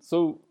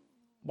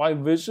my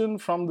vision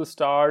from the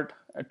start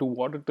to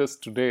what it is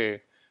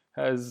today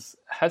has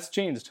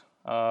changed.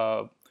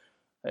 But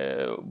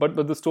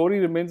the story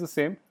remains the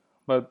same.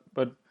 But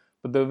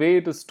the way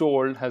it is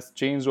told has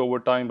changed over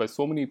time by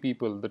so many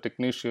people. The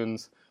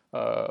technicians,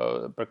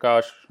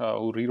 Prakash,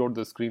 who rewrote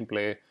the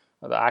screenplay,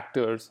 the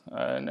actors,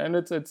 and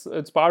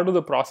it's part of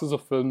the process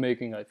of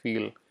filmmaking, I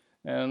feel.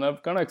 And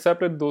I've kind of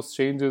accepted those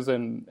changes,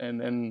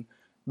 and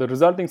the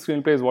resulting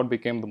screenplay is what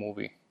became the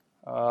movie.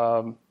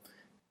 Um,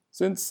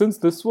 since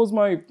this was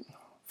my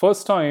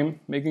first time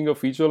making a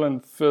feature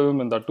length film,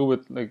 and that too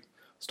with like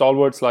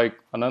stalwarts like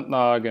Anant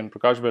Nag and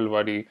Prakash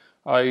Belwadi,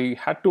 I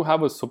had to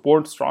have a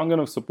strong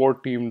enough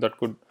support team that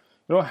could,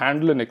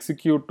 handle and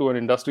execute to an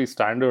industry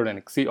standard and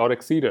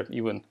exceed it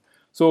even.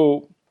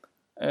 So,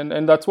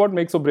 and that's what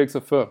makes or breaks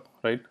a film,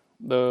 right?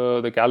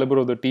 The caliber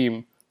of the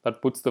team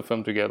that puts the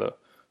film together.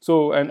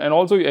 So, and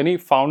also any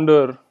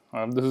founder,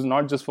 this is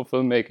not just for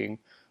filmmaking,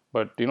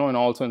 but and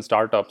also in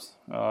startups.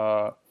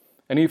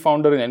 Any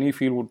founder in any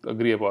field would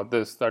agree about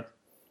this, that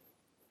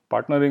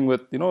partnering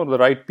with the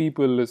right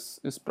people is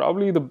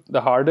probably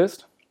the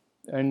hardest,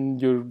 and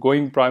you're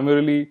going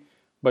primarily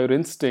by your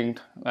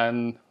instinct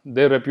and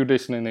their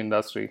reputation in the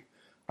industry.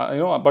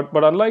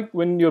 But unlike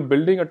when you're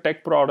building a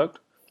tech product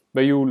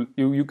where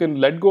you can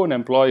let go an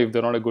employee if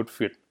they're not a good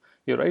fit,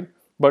 you're right.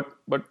 But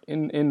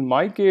in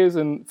my case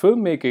in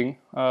filmmaking,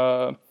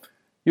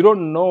 you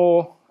don't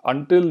know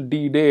until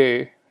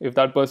D-Day if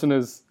that person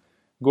is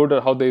good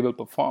at how they will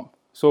perform.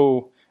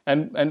 So,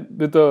 and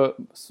with a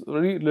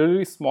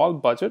really small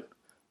budget,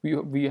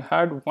 we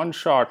had one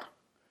shot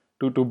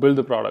to build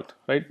the product,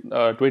 right?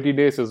 20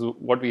 days is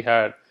what we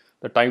had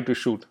the time to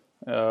shoot.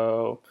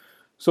 But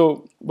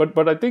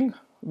I think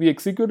we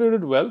executed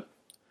it well,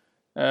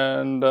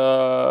 and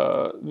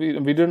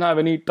we didn't have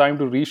any time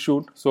to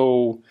reshoot.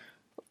 So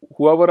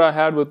whoever I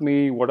had with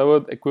me,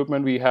 whatever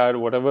equipment we had,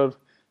 whatever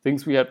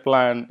things we had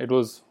planned, it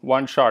was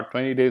one shot,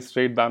 20 days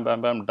straight, bam,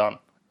 bam, bam, done,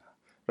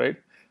 right?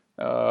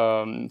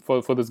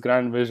 For this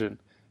grand vision.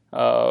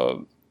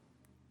 But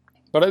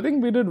I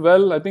think we did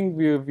well. I think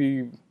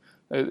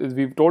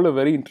we've told a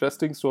very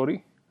interesting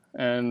story,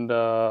 and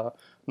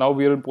now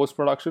we are in post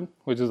production,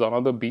 which is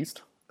another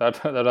beast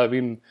that I've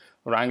been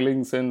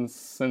wrangling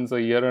since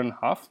a year and a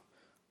half,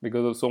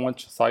 because of so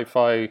much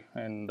sci-fi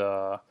and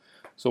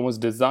so much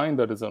design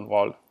that is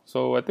involved.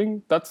 So I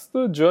think that's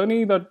the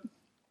journey that,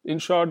 in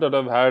short, that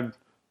I've had,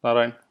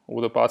 Narayan,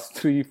 over the past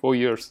 3-4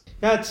 years.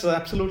 Yeah, it's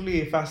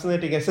absolutely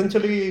fascinating.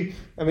 Essentially,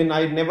 I mean,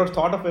 I never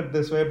thought of it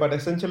this way, but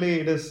essentially,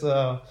 it is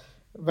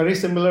very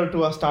similar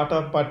to a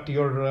startup, but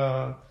you're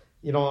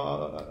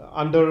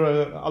under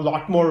a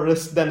lot more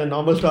risk than a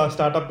normal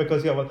startup,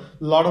 because you have a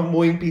lot of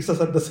moving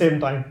pieces at the same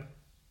time.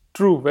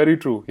 True, very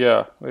true.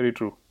 Yeah, very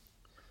true.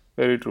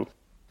 Very true.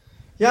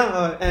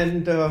 Yeah,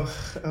 and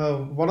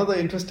one of the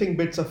interesting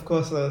bits, of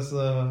course, as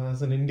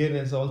an Indian,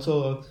 is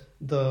also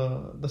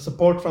the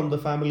support from the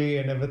family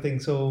and everything.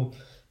 So,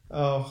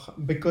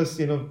 because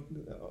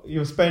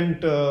you've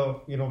spent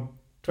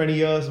 20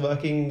 years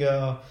working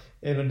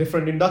in a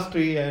different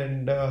industry,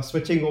 and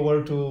switching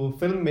over to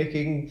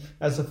filmmaking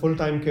as a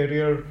full-time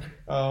career,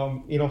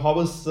 how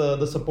was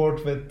the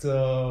support with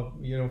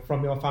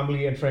from your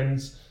family and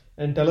friends?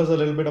 And tell us a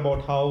little bit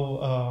about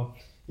how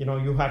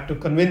you had to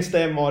convince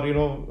them,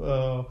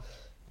 or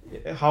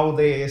how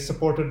they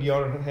supported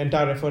your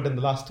entire effort in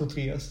the last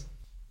 2-3 years.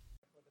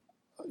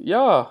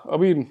 Yeah, I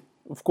mean,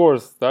 of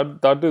course,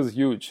 that is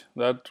huge.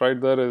 That right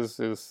there is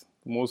the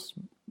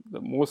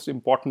most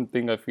important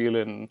thing I feel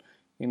in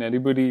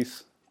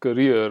anybody's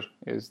career,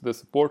 is the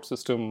support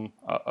system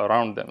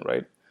around them,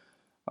 right?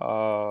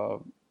 Uh,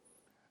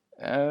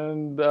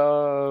 and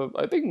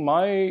I think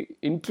my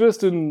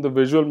interest in the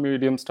visual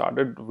medium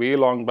started way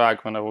long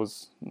back when I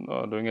was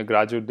doing a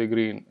graduate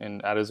degree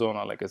in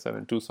Arizona, like I said,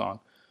 in Tucson.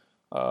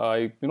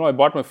 I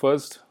bought my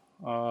first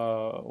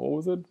what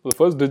was it? The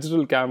first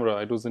digital camera.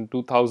 It was in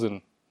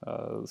 2000,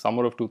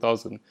 summer of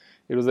 2000.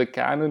 It was a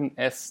Canon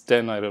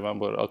S10, I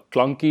remember, a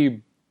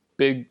clunky,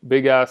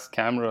 big ass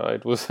camera.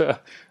 It was, I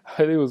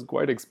think it was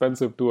quite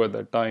expensive too at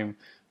that time.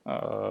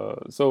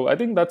 So I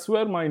think that's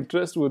where my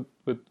interest with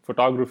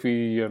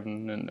photography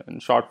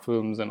and short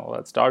films and all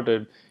that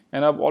started.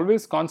 And I've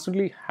always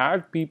constantly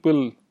had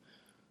people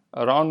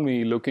around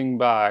me looking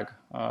back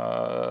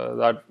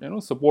that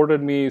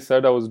supported me,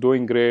 said I was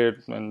doing great,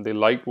 and they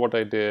liked what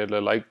I did. They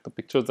liked the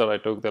pictures that I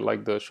took. They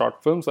liked the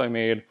short films I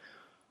made.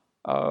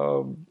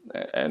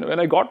 And when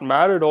I got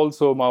married,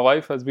 also my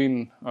wife has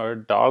been a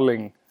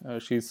darling.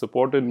 She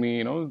supported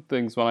me.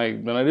 Things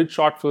when I did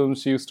short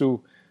films, she used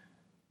to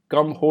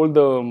come hold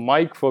the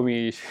mic for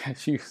me.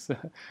 She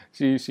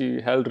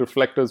held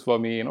reflectors for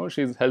me.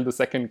 She's held the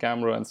second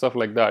camera and stuff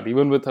like that.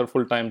 Even with her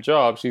full-time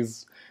job,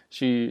 she's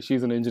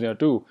an engineer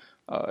too.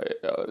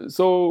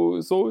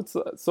 So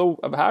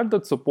I've had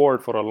that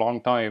support for a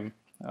long time.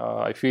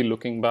 I feel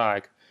looking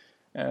back,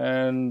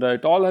 and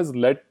it all has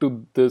led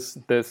to this.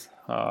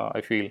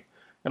 I feel,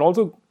 and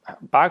also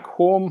back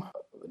home,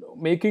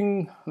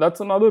 making that's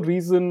another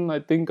reason I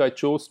think I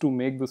chose to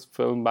make this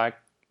film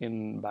back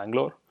in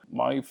Bangalore.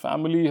 My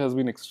family has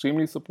been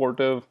extremely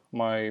supportive.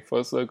 My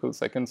first circle,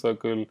 second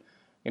circle,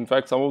 in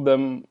fact, some of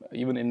them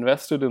even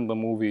invested in the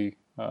movie,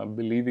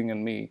 believing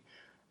in me.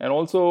 And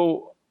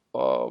also,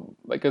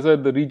 like I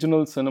said, the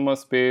regional cinema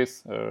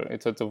space,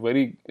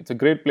 it's a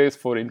great place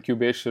for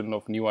incubation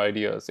of new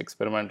ideas,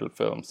 experimental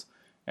films.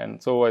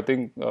 And so I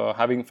think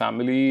having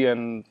family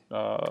and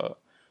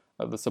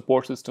the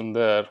support system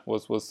there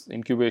was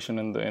incubation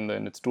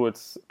in its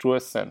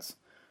truest sense.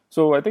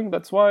 So I think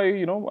that's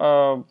why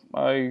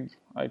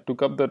I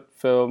took up that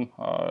film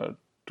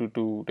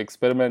to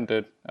experiment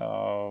it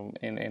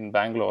in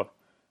Bangalore,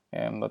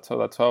 and that's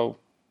how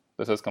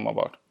this has come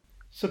about.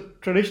 So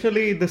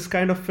traditionally, this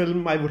kind of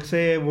film, I would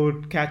say,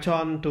 would catch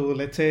on to,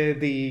 let's say,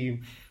 the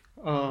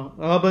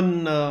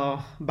urban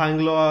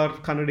Bangalore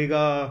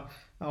Kannadiga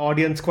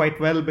audience quite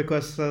well,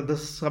 because this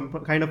is some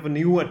kind of a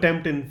new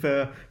attempt in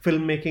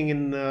filmmaking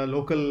in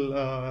local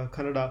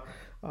Kannada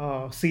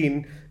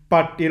scene.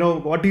 But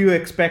what do you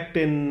expect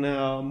in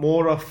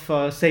more of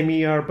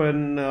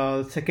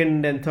semi-urban,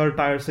 second and third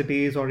tier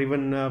cities, or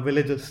even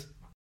villages?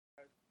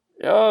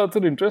 Yeah, it's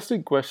an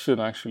interesting question,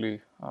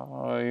 actually.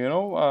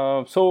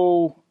 So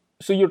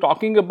you're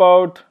talking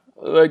about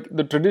like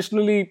the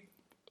traditionally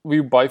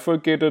we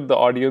bifurcated the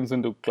audience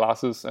into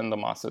classes and the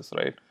masses,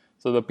 right?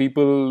 So the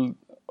people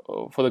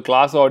for the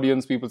class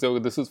audience, people say,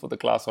 okay, this is for the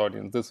class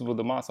audience, this is for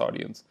the mass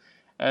audience,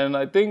 and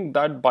I think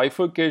that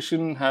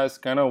bifurcation has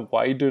kind of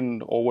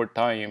widened over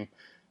time,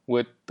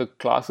 with the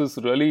classes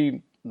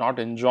really not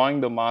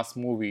enjoying the mass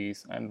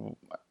movies, and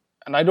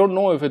I don't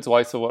know if it's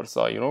vice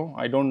versa.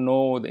 I don't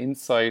know the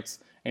insights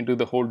into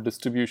the whole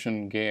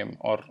distribution game,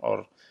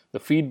 or the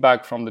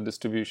feedback from the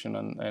distribution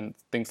and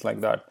things like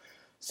that.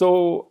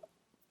 So,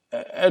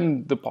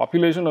 and the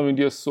population of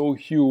India is so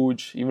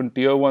huge. Even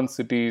tier one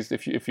cities,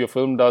 if your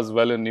film does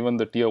well in even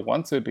the tier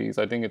one cities,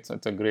 I think it's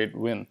a great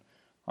win.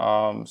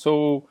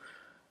 So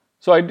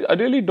I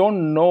really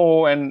don't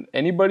know. And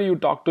anybody you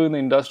talk to in the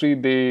industry,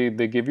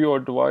 they give you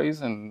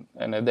advice, and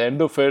at the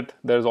end of it,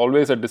 there's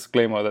always a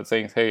disclaimer that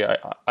saying, "Hey,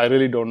 I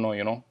really don't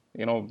know."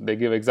 They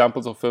give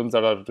examples of films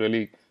that are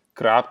really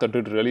crap that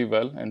did really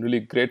well, and really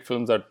great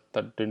films that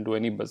didn't do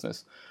any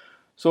business.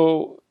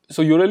 So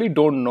you really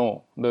don't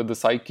know the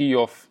psyche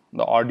of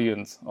the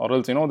audience, or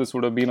else this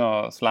would have been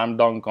a slam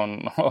dunk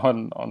on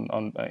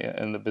on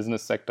in the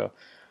business sector.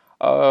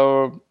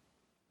 Uh,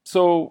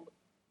 so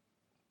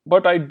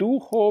but I do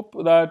hope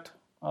that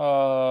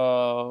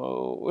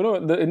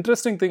the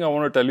interesting thing I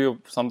want to tell you,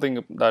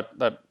 something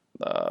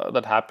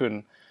that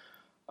happened.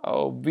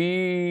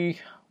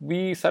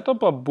 We set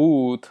up a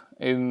booth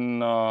in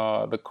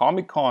the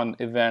Comic Con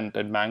event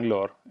at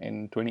Bangalore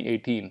in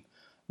 2018.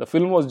 The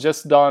film was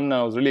just done.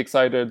 I was really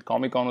excited.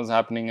 Comic Con was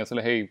happening. I said,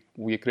 "Hey,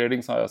 we're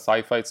creating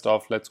sci-fi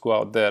stuff. Let's go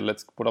out there.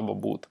 Let's put up a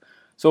booth."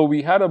 So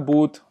we had a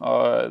booth,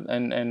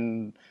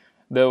 and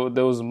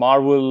there was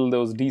Marvel, there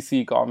was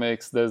DC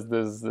Comics,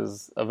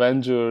 there's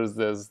Avengers,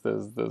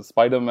 there's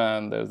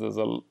Spider-Man, there's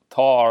a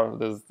Thor,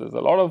 there's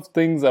a lot of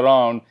things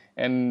around,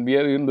 and we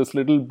are in this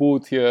little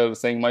booth here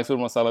saying Mysore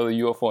Masala, the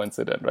UFO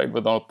incident, right,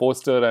 with our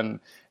poster and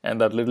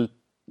that little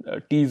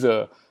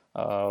teaser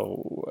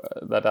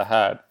that I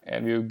had,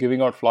 and we were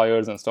giving out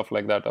flyers and stuff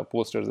like that,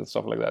 posters and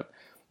stuff like that.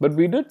 But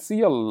we did see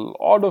a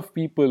lot of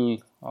people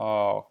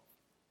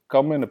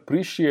come and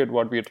appreciate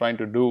what we are trying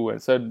to do,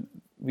 and said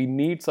we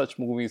need such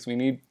movies, we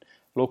need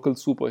local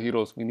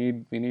superheroes, we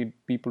need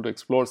people to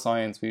explore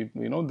science.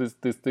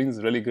 This thing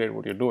is really great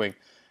what you're doing.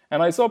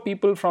 And I saw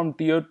people from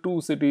tier 2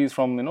 cities,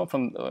 from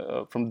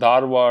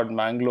Dharwad,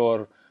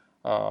 Mangalore,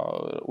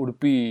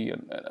 Udupi,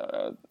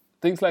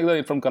 things like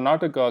that, from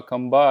Karnataka,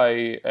 come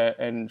by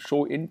and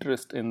show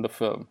interest in the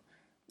film.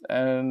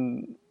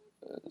 And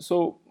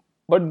so,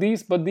 but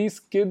these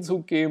kids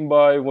who came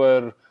by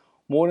were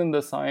more in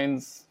the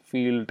science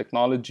field,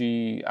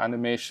 technology,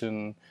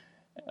 animation,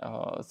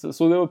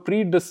 So they were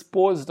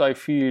predisposed, I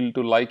feel,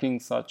 to liking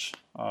such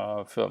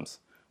films.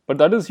 But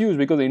that is huge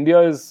because India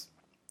is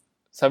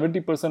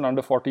 70%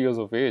 under 40 years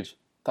of age.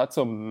 That's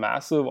a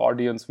massive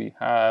audience we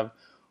have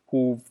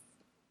who,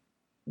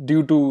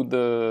 due to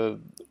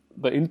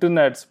the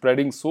internet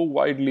spreading so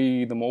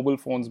widely, the mobile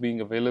phones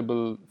being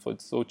available for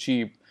so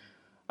cheap,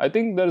 I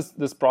think there's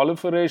this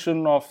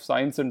proliferation of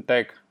science and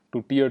tech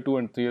to tier 2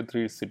 and tier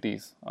 3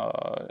 cities,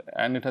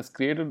 and it has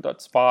created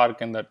that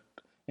spark and that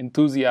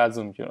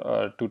enthusiasm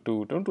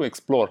to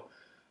explore.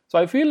 So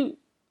I feel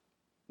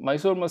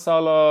Mysore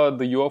Masala,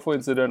 the UFO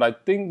incident, I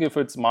think if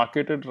it's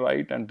marketed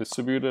right and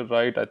distributed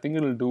right, I think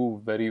it'll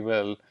do very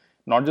well,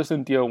 not just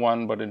in tier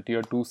 1, but in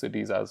tier 2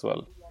 cities as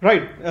well.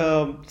 Right.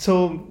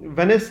 So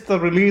when is the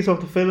release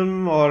of the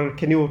film, or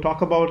can you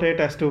talk about it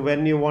as to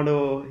when you want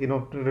to,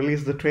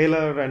 release the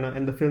trailer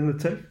and the film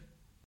itself?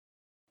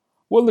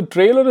 Well, the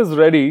trailer is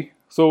ready.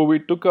 So we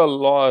took a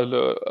lot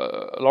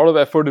of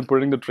effort in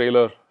putting the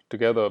trailer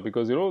together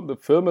because the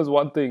film is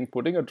one thing.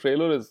 Putting a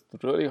trailer is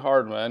really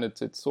hard, man.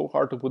 It's so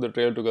hard to put the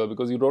trailer together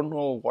because you don't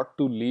know what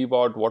to leave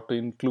out, what to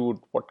include,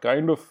 what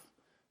kind of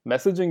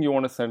messaging you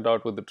want to send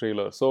out with the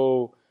trailer.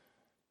 So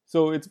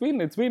it's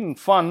been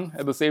fun.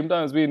 At the same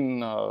time, it's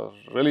been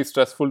really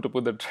stressful to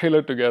put the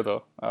trailer together.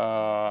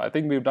 I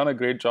think we've done a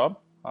great job.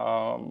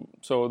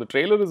 So the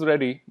trailer is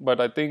ready, but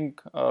I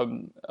think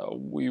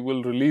we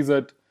will release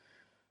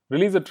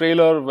the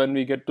trailer when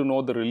we get to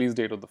know the release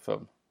date of the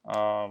film.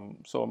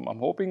 So I'm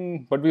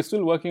hoping, but we're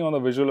still working on the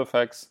visual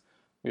effects.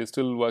 We're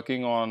still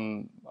working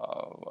on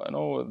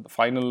the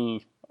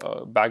final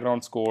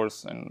background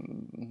scores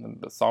and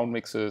the sound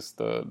mixes,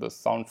 the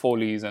sound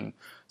folies and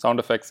sound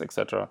effects,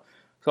 etc.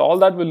 So all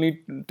that will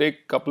need to take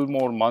a couple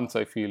more months,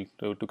 I feel,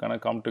 to kind of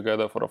come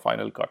together for a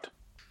final cut.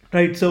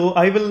 Right. So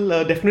I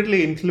will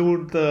definitely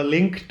include the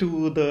link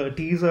to the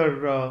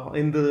teaser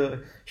in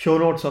the show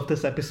notes of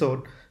this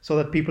episode so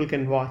that people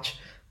can watch.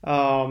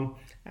 So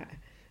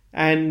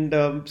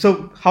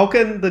how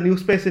can the New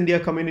Space India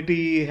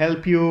community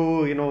help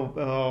you?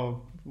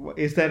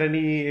 Is there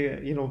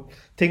any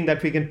thing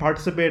that we can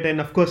participate in?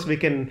 Of course, we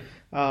can.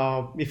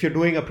 If you're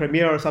doing a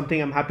premiere or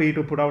something, I'm happy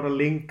to put out a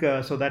link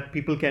so that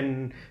people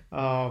can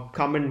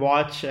come and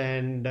watch.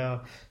 And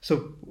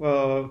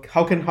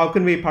how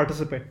can we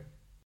participate?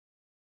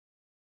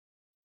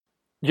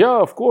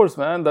 Yeah, of course,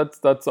 man.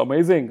 That's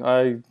amazing.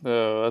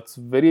 That's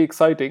very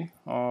exciting.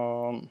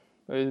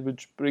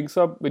 Which brings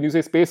up, when you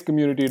say space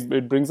community,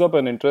 it brings up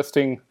an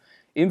interesting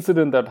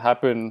incident that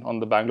happened on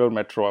the Bangalore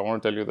metro. I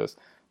want to tell you this.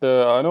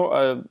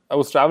 I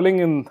was traveling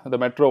in the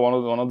metro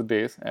one of the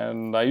days,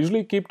 and I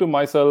usually keep to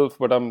myself,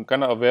 but I'm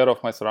kind of aware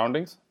of my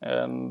surroundings.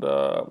 And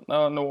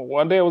no,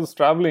 one day I was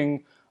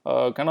traveling,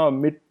 kind of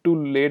mid to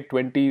late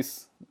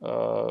 20s.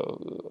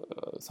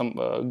 Some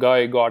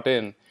guy got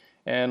in,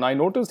 and I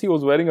noticed he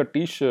was wearing a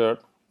T-shirt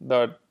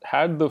that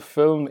had the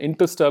film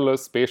Interstellar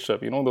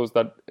spaceship. Those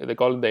that they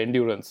call it the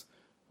Endurance,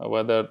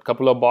 where there are a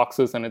couple of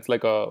boxes and it's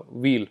like a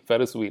wheel,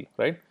 Ferris wheel,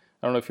 right?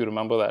 I don't know if you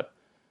remember that.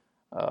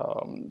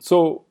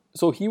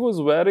 So he was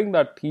wearing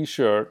that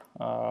T-shirt,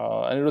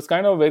 and it was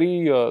kind of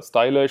very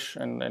stylish,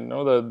 and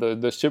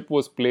the ship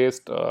was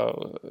placed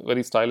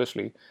very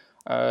stylishly.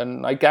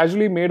 And I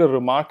casually made a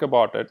remark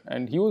about it,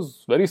 and he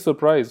was very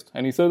surprised.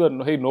 And he said that,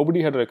 hey,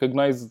 nobody had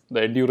recognized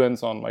the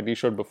Endurance on my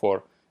T-shirt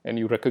before, and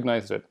you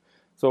recognized it.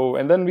 So,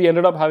 and then we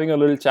ended up having a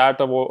little chat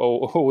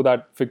over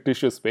that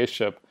fictitious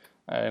spaceship.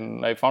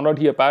 And I found out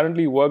he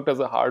apparently worked as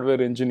a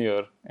hardware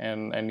engineer,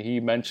 and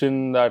he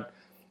mentioned that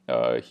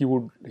he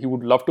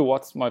would love to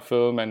watch my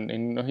film,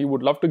 and he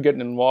would love to get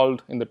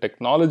involved in the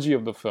technology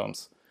of the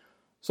films.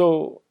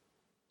 So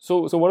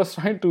what I was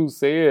trying to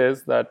say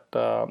is that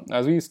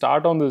as we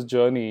start on this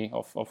journey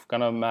of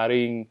kind of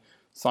marrying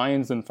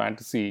science and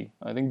fantasy,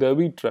 I think there'll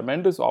be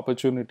tremendous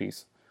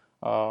opportunities.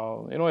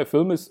 A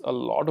film is a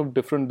lot of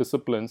different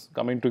disciplines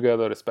coming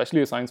together,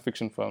 especially a science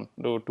fiction film,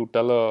 to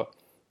tell a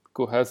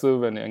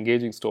cohesive and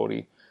engaging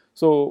story.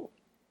 So,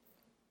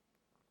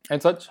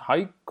 and such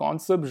high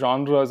concept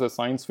genres as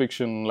science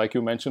fiction, like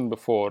you mentioned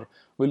before,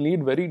 will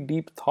need very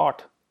deep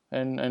thought.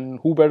 And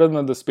who better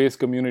than the space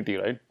community,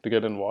 right, to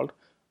get involved?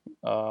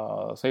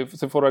 So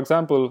for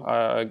example,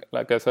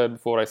 like I said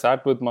before, I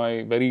sat with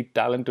my very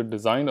talented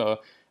designer,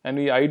 and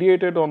we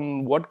ideated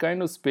on what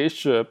kind of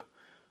spaceship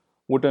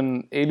would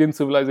an alien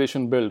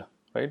civilization build,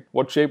 right?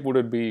 What shape would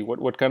it be?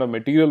 What kind of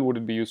material would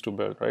it be used to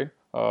build, right?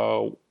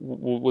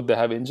 Would they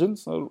have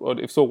engines? Or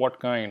if so, what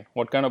kind?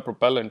 What kind of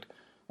propellant?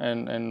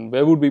 And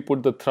where would we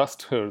put the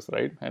thrusters,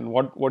 right? And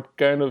what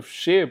kind of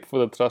shape for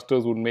the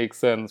thrusters would make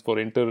sense for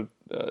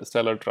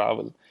interstellar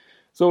travel?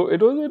 So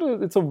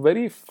it's a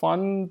very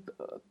fun,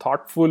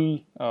 thoughtful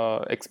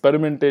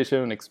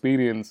experimentation and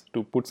experience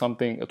to put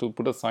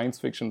a science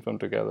fiction film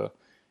together.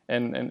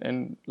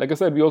 And like I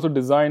said, we also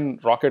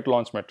designed rocket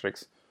launch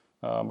metrics.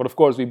 But of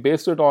course, we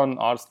based it on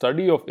our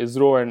study of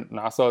ISRO and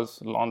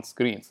NASA's launch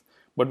screens.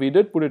 But we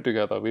did put it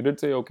together. We did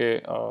say,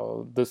 okay,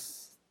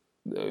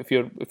 if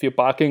you're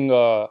parking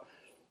a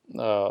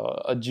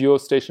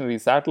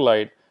geostationary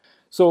satellite,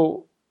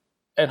 so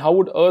and how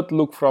would Earth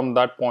look from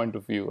that point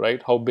of view,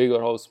 right? How big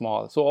or how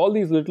small? So all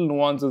these little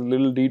nuances,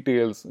 little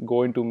details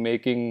go into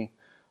making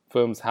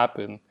films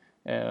happen.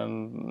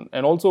 And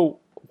also,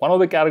 one of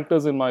the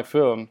characters in my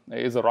film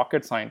is a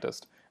rocket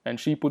scientist, and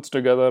she puts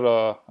together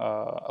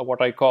a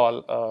what I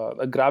call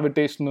a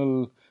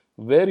gravitational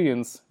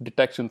variance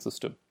detection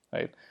system,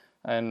 right?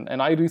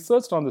 And I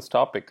researched on this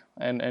topic,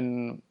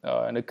 and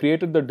I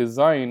created the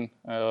design,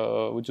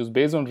 which is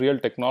based on real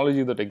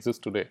technology that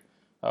exists today,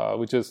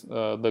 which is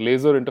the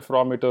Laser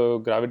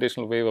Interferometer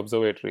Gravitational Wave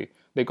Observatory.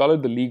 They call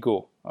it the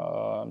LIGO.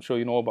 I'm sure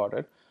you know about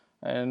it.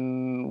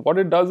 And what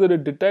it does is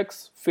it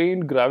detects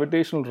faint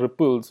gravitational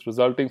ripples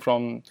resulting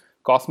from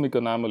cosmic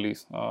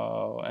anomalies,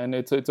 and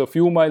it's a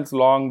few miles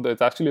long.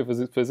 It's actually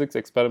a physics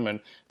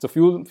experiment. It's a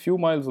few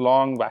miles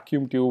long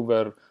vacuum tube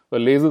where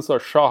lasers are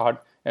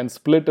shot and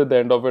split at the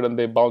end of it, and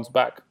they bounce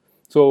back.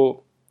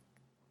 So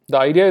the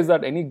idea is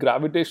that any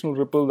gravitational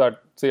ripple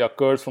that, say,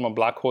 occurs from a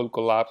black hole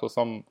collapse or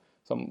some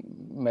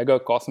mega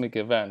cosmic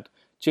event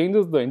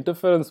changes the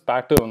interference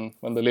pattern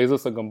when the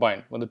lasers are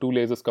combined, when the two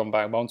lasers come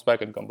back, bounce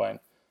back and combine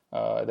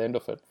at the end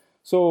of it.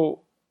 So,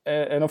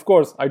 and of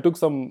course, I took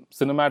some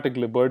cinematic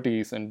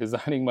liberties in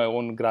designing my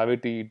own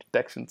gravity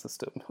detection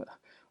system,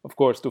 of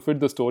course, to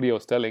fit the story I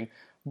was telling.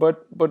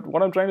 But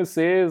what I'm trying to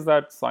say is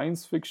that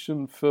science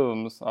fiction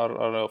films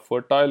are a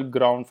fertile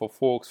ground for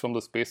folks from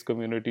the space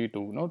community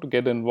to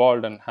get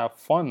involved and have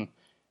fun,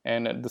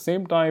 and at the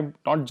same time,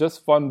 not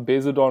just fun,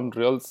 based on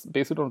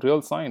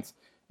real science,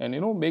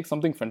 and make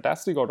something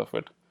fantastic out of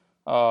it.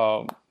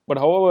 But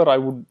however, I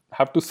would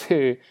have to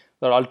say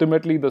that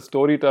ultimately the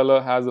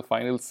storyteller has a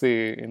final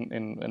say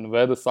in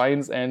where the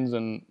science ends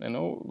and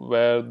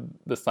where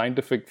the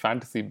scientific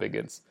fantasy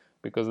begins,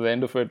 because at the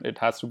end of it, it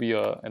has to be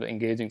an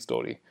engaging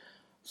story.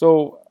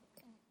 So,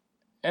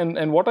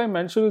 and what I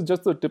mentioned is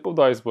just the tip of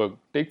the iceberg.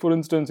 Take, for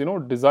instance,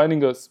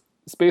 designing a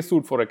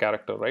spacesuit for a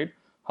character, right?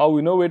 How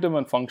innovative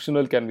and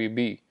functional can we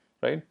be,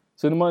 right?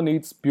 Cinema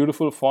needs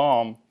beautiful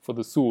form for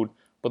the suit,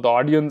 but the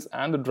audience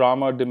and the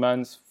drama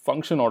demands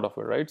function out of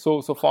it, right?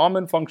 So form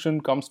and function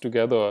comes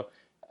together,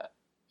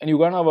 and you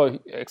can't have a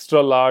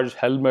extra large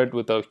helmet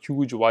with a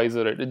huge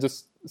visor. It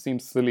just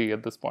seems silly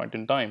at this point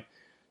in time.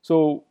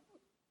 So,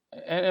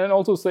 and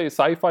also say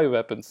sci-fi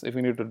weapons, if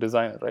you need to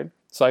design it, right?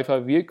 Sci-fi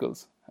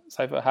vehicles,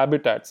 sci-fi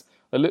habitats.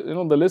 The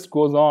list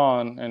goes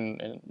on,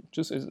 and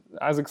just is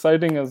as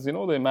exciting as the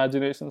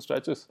imagination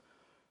stretches.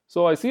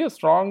 So I see a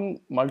strong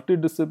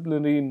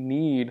multidisciplinary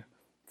need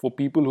for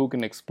people who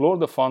can explore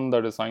the fun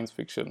that is science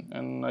fiction,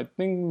 and I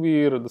think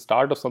we're at the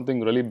start of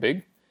something really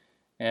big.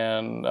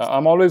 And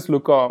I'm always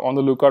on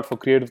the lookout for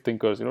creative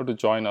thinkers, to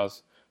join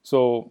us.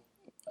 So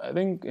I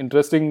think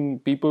interesting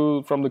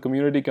people from the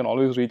community can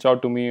always reach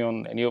out to me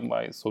on any of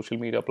my social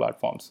media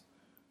platforms.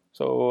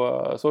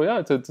 So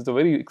yeah, it's a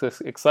very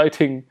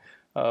exciting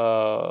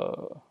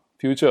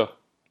future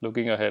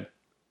looking ahead.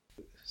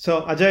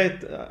 So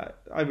Ajay,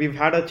 we've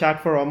had a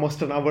chat for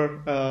almost an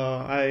hour.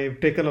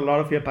 I've taken a lot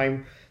of your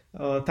time.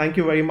 Thank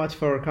you very much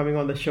for coming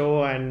on the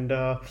show, and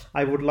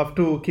I would love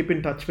to keep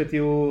in touch with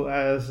you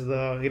as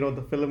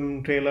the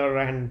film trailer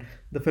and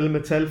the film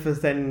itself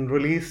is then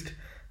released.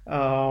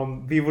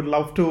 We would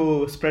love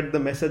to spread the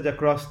message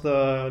across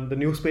the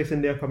New Space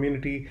India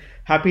community.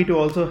 Happy to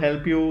also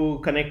help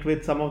you connect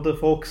with some of the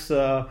folks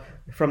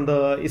from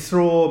the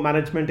ISRO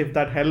management if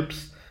that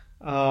helps,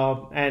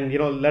 and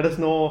let us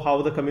know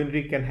how the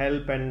community can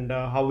help and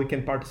how we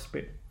can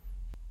participate.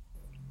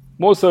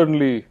 Most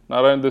certainly,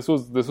 Narayan. This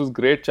was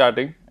great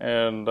chatting,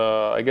 and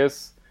I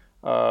guess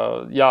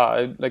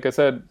like I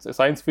said,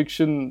 science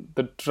fiction.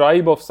 The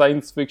tribe of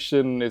science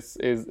fiction is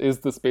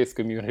the space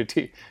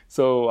community.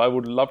 So I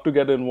would love to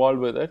get involved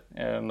with it,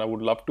 and I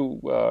would love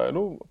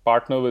to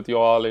partner with you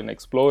all in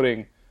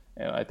exploring.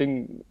 And I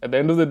think at the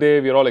end of the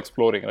day, we're all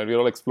exploring, and we're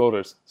all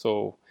explorers.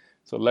 So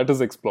let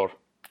us explore.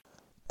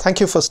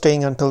 Thank you for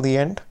staying until the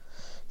end.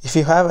 If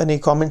you have any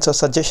comments or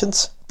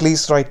suggestions,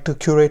 please write to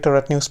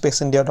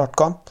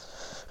curator@newspaceindia.com.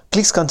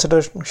 Please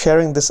consider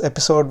sharing this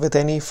episode with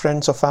any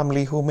friends or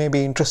family who may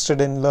be interested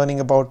in learning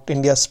about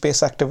India's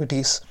space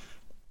activities.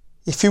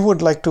 If you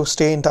would like to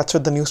stay in touch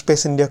with the New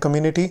Space India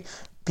community,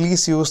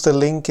 please use the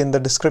link in the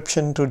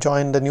description to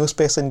join the New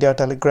Space India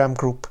Telegram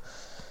group.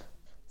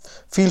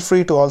 Feel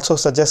free to also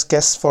suggest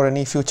guests for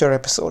any future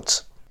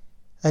episodes.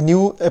 A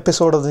new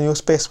episode of the New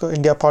Space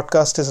India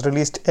podcast is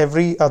released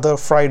every other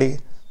Friday.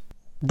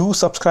 Do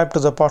subscribe to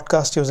the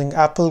podcast using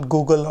Apple,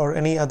 Google, or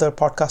any other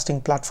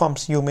podcasting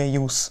platforms you may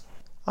use.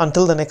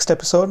 Until the next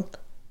episode,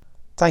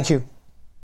 thank you.